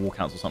something like a war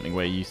council or something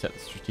where you set the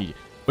strategic...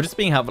 But just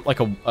being have like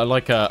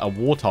a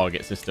war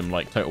target system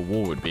like Total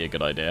War would be a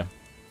good idea.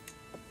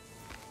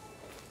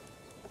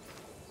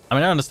 I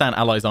mean, I understand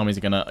allies' armies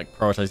are going to like,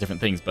 prioritize different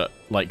things, but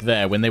like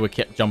there, when they were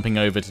kept jumping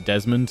over to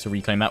Desmond to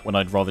reclaim that, when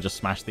I'd rather just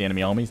smash the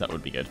enemy armies, that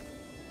would be good.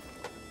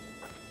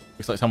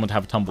 Looks like someone to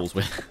have tumbles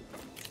with.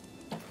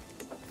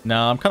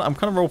 No, I'm kind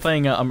of role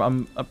playing.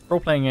 I'm role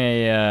playing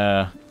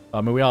a.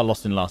 I mean, we are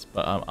lost in lust,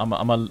 but I'm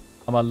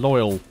a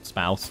loyal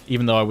spouse,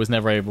 even though I was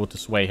never able to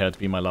sway her to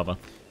be my lover.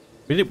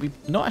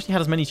 We've not actually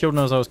had as many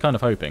children as I was kind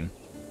of hoping.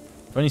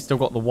 We've only still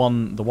got the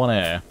one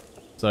heir.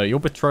 So you're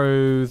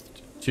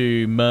betrothed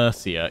to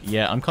Mercia.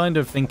 Yeah, I'm kind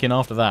of thinking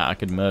after that I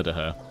could murder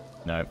her.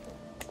 No.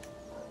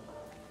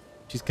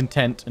 She's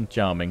content and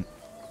charming.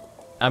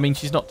 I mean,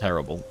 she's not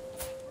terrible.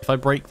 If I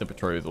break the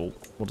betrothal,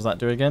 what does that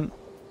do again?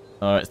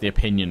 Oh, it's the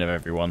opinion of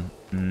everyone.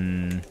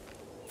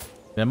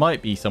 There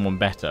might be someone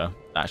better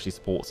that actually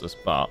supports us,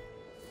 but...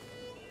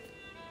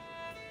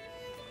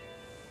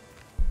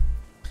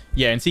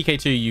 Yeah, in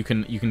CK2 you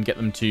can get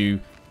them to...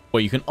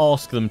 Well, you can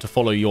ask them to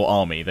follow your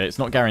army. It's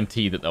not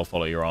guaranteed that they'll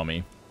follow your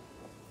army.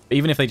 But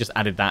even if they just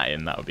added that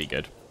in, that would be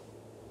good.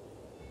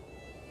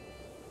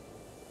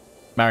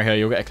 Marry her,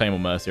 you'll get a claim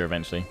on Mercia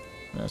eventually.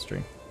 That's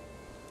true.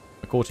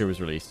 The courtier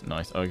was released.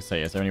 Nice. I was going to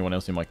say, is there anyone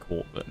else in my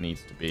court that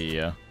needs to be...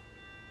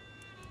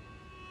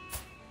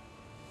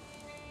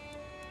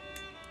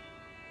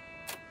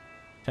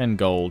 10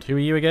 gold. Who are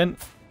you again?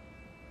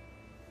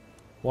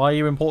 Why are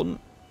you important?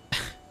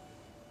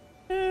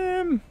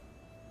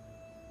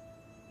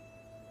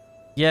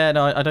 Yeah,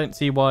 no, I don't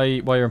see why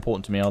you're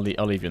important to me. I'll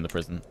leave you in the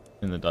prison,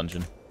 in the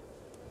dungeon.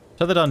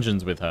 To the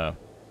dungeons with her.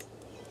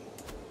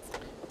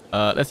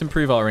 Let's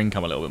improve our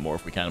income a little bit more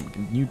if we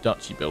can. New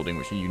duchy building,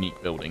 which are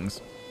unique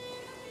buildings.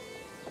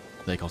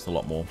 They cost a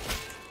lot more.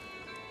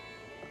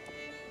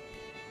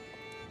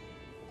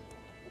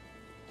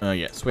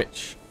 Yeah,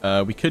 switch.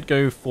 We could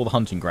go for the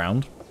hunting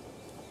ground.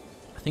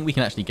 I think we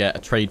can actually get a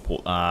trade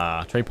port.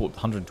 Trade port with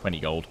 120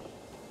 gold.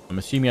 I'm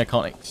assuming I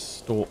can't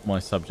extort my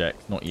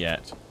subjects. Not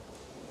yet.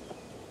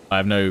 I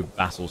have no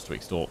vassals to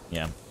extort.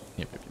 Yeah.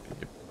 Yep.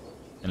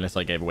 Unless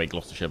I gave away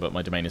Gloucestershire, but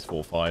my domain is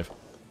 4-5.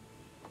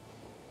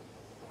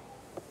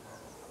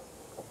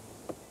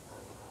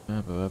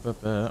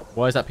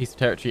 Why is that piece of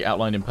territory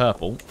outlined in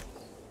purple?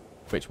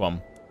 Which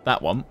one?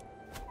 That one.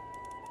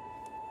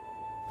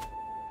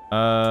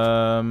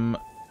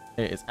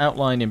 It is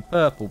outlined in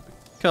purple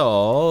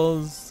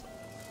because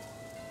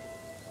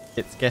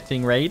it's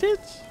getting raided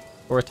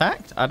or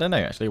attacked. I don't know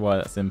actually why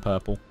that's in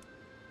purple.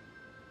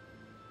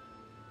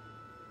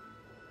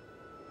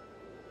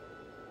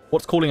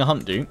 What's calling a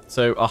hunt do?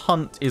 So a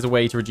hunt is a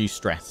way to reduce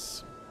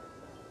stress.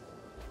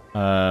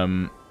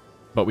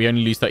 But we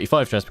only lose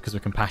 35 stress because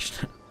we're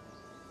compassionate.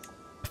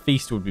 A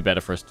feast would be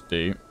better for us to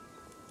do.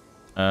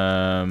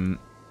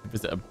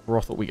 Visit a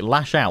brothel. We can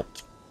lash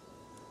out.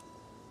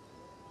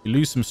 You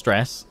lose some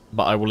stress,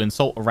 but I will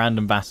insult a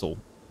random vassal.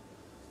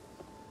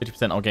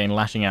 50% I'll gain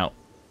lashing out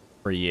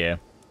for a year.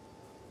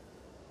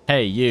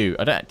 Hey, you.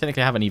 I don't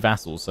technically have any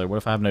vassals, so what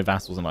if I have no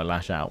vassals and I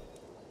lash out?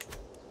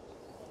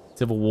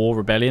 Civil War,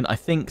 rebellion? I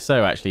think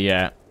so, actually,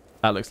 yeah.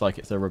 That looks like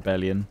it's a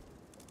rebellion.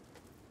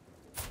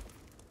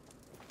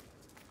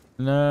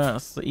 No,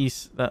 that's the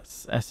East.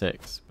 That's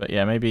Essex. But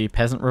yeah, maybe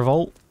peasant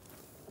revolt?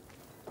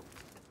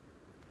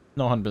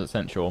 Not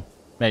 100% sure.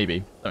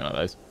 Maybe. Something like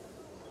those.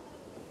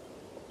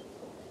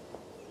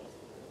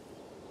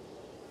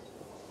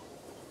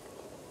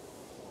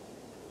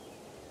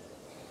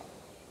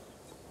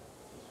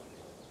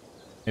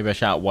 Maybe I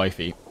shout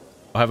wifey.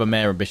 I have a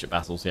mayor and bishop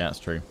vassals. Yeah, that's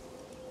true.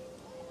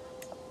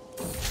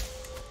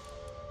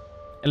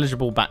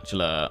 Eligible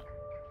bachelor.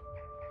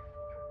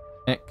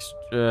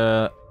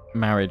 Extra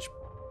marriage.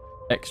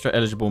 Extra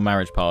eligible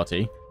marriage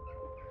party.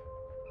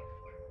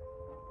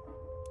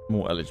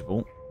 More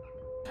eligible.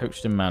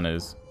 Coached in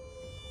manners.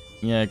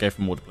 Yeah, go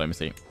for more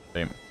diplomacy.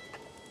 Boom.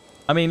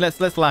 I mean, let's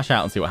lash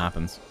out and see what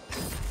happens.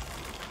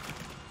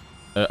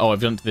 Oh, I've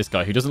done it to this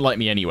guy who doesn't like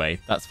me anyway.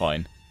 That's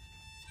fine.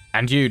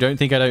 And you, don't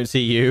think I don't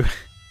see you.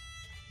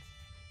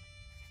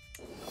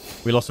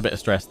 We lost a bit of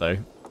stress, though.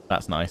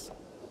 That's nice.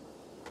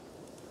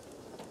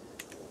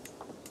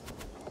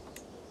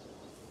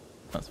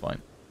 That's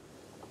fine.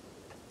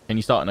 Can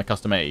you start in a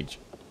custom age?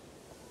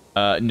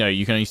 No,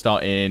 you can only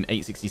start in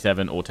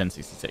 867 or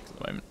 1066 at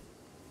the moment.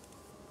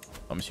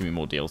 I'm assuming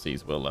more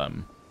DLCs will...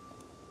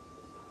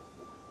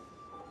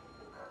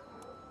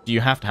 Do you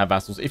have to have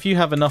vassals? If you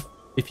have enough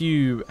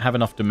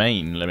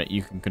domain limit,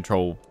 you can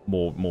control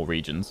more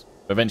regions.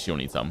 But eventually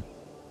you'll need some.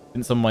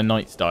 Didn't some of my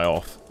knights die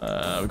off?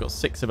 We've got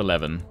 6 of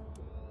 11.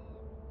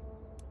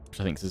 Which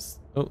I think is...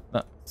 Oh,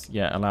 that's...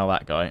 Yeah, allow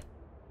that guy.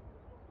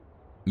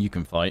 You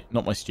can fight.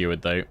 Not my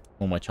steward, though.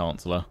 Or my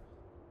chancellor.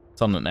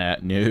 Sun and air.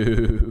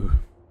 No.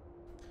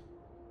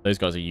 Those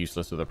guys are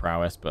useless with a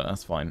prowess, but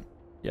that's fine.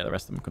 Yeah, the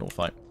rest of them can all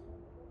fight.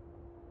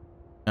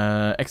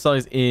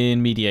 Exercise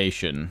in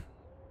mediation.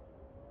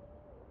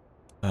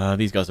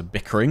 These guys are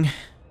bickering.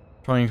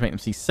 Trying to make them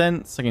see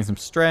sense, against some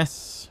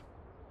stress.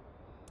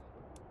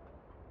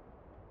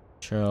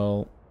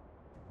 Chill.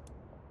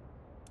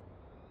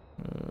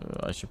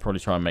 I should probably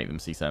try and make them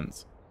see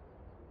sense.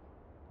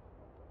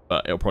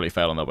 But it'll probably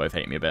fail and they'll both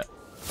hate me a bit.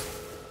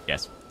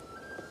 Yes.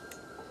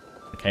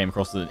 I came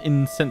across as an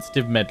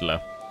insensitive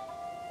meddler.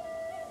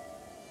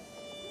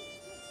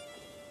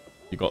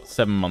 You've got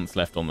 7 months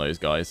left on those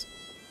guys.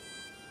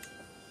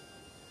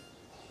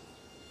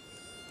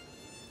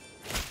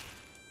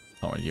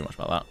 Can't really do much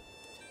about that.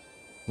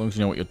 As long as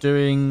you know what you're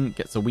doing,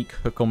 gets a weak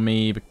hook on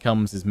me,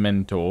 becomes his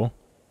mentor.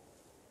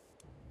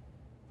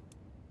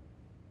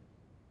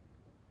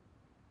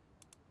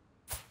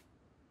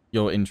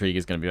 Your intrigue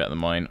is going to be better than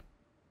mine.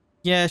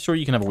 Yeah, sure,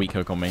 you can have a weak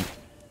hook on me.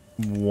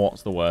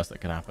 What's the worst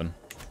that could happen?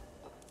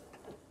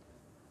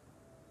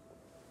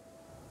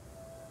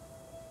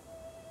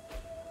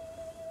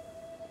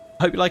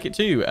 Hope you like it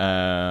too.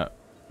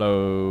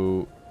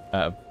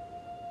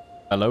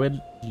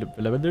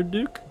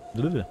 Duke?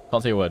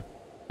 Can't say a word.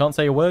 Can't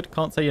say a word.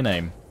 Can't say your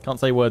name. Can't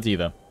say words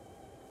either.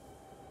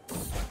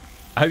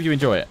 I hope you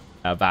enjoy it.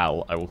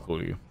 Val, I will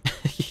call you.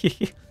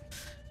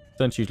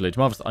 Don't tutelage.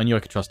 Marvelous. I knew I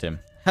could trust him.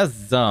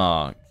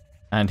 Huzzah!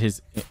 And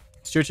his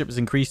stewardship is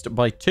increased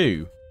by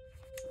 2.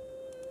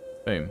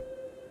 Boom.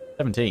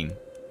 17.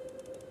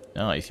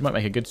 Nice. You might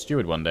make a good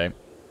steward one day.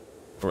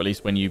 Or at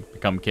least when you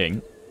become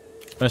king.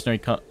 Mercenary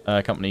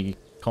company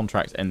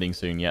contract ending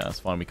soon. Yeah, that's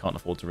fine. We can't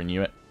afford to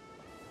renew it.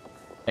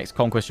 Next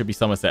conquest should be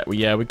Somerset. Well,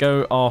 yeah, we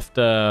go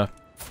after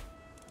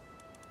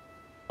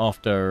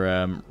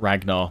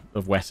Ragnar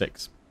of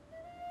Wessex.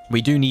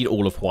 We do need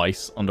all of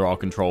Weiss under our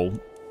control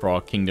for our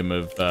Kingdom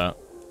of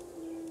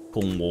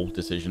Cornwall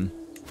decision.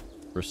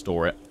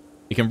 Restore it.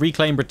 We can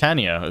reclaim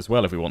Britannia as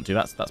well if we want to.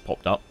 That's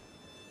popped up.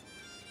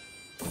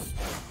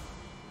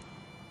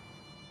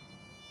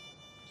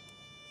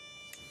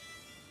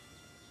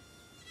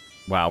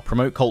 Wow,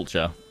 promote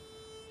culture.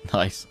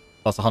 Nice.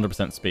 That's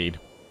 100% speed.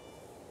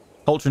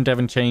 Culture in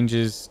Devon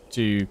changes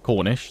to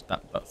Cornish.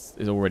 That's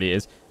already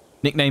is.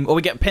 Nickname. Oh,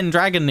 we get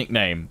Pendragon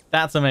nickname.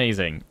 That's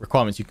amazing.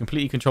 Requirements. You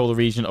completely control the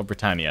region of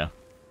Britannia.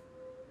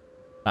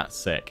 That's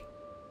sick.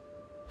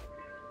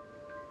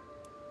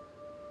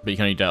 But you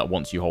can only do that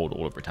once you hold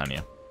all of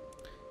Britannia.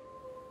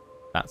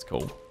 That's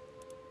cool.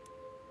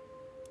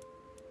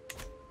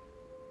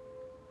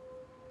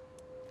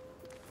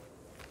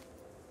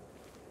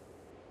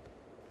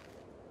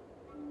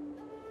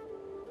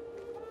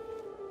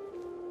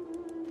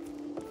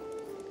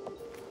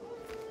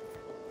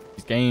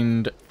 She's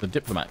gained the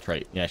diplomat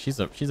trait. Yeah, she's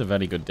a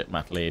very good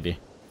diplomat lady.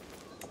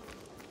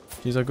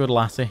 She's a good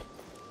lassie.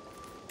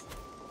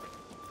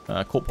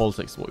 Court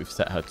politics is what we've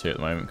set her to at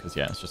the moment because,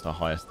 yeah, it's just our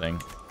highest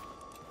thing.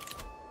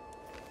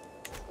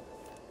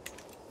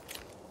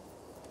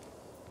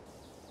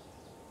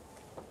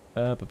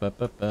 Yeah,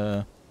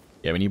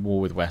 we need war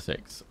with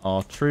Wessex.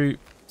 Our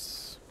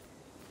troops...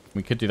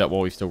 We could do that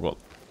while we've still got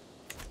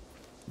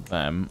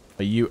them.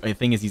 The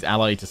thing is, he's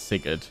allied to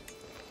Sigurd.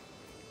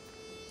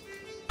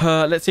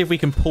 Let's see if we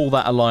can pull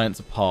that alliance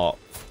apart.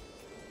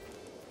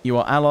 You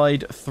are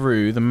allied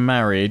through the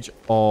marriage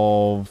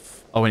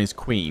of... Oh, and his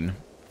queen.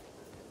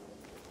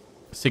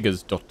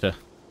 Sigurd's daughter.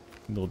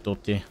 Lord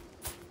daughter.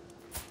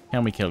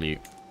 Can we kill you?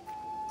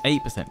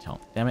 8%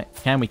 chance. Damn it.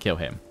 Can we kill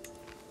him?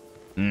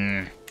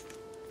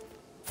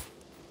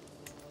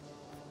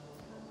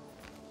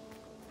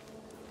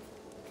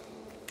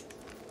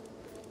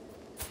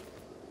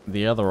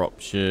 The other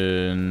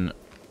option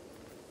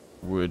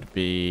would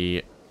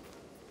be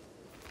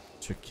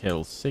to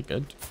kill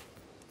Sigurd.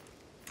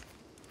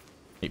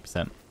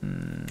 8%.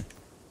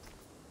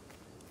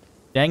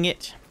 Dang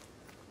it.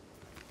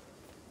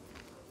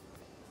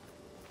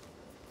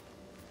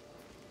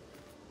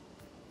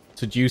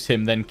 Seduce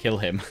him, then kill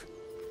him.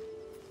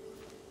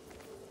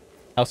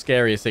 How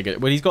scary is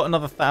Sigurd? Well, he's got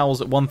another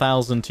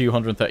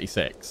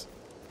 1,236.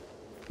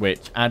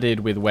 Which,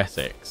 added with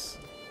Wessex...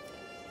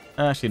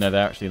 Actually, no,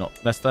 they're actually not.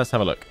 Let's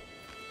have a look.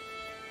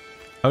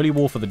 Holy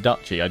War for the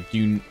Duchy. I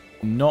do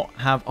not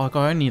have... Oh,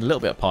 I only need a little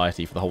bit of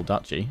piety for the whole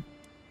Duchy.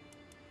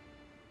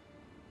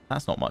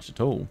 That's not much at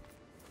all.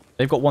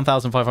 They've got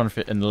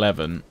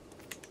 1,511.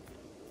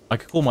 I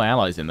could call my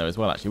allies in, though, as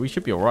well, actually. We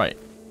should be all right.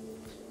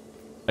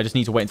 I just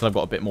need to wait until I've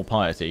got a bit more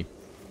piety.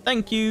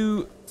 Thank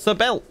you, Sir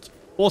Belt,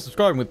 for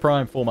subscribing with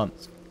Prime 4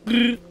 months.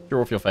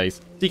 Draw off your face.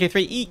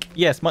 DK3, eek.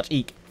 Yes, much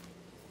eek.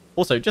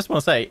 Also, just want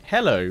to say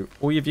hello,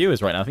 all your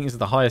viewers right now. I think this is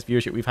the highest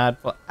viewership we've had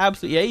for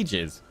absolutely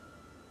ages.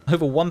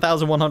 Over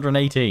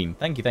 1,118.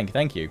 Thank you, thank you,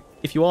 thank you.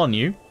 If you are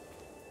new,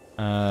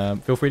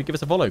 feel free to give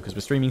us a follow because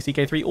we're streaming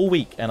CK3 all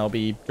week and I'll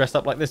be dressed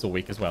up like this all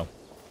week as well.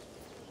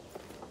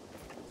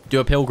 Do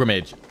a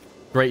pilgrimage.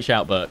 Great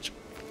shout, Birch.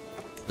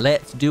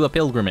 Let's do a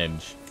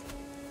pilgrimage.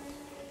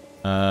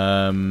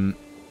 Gain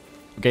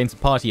some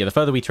piety. Yeah, the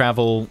further we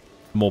travel,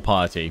 the more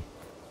piety.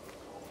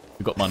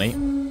 We've got money.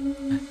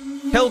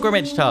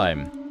 Pilgrimage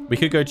time. We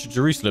could go to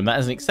Jerusalem. That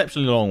is an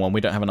exceptionally long one. We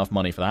don't have enough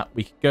money for that.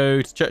 We could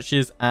go to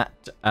churches at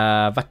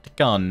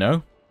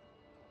Vaticano.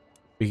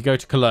 We could go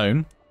to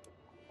Cologne.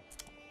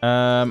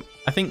 I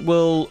think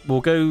we'll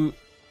go.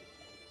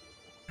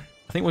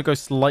 I think we'll go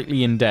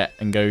slightly in debt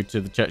and go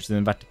to the churches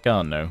in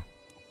Vaticano.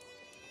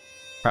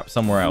 Perhaps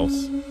somewhere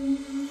else.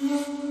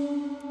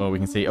 Well, we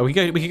can see. Oh, we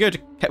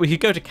could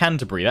go to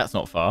Canterbury. That's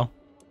not far.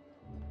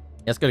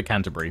 Let's go to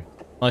Canterbury.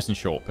 Nice and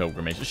short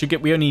pilgrimage.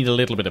 We only need a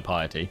little bit of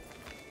piety.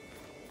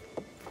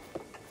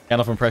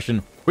 Gandalf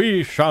impression.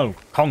 We shall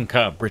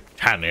conquer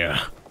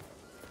Britannia.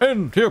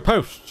 And to your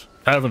posts,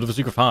 servant of the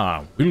secret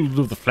fire, wield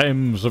of the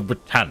flames of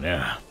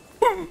Britannia.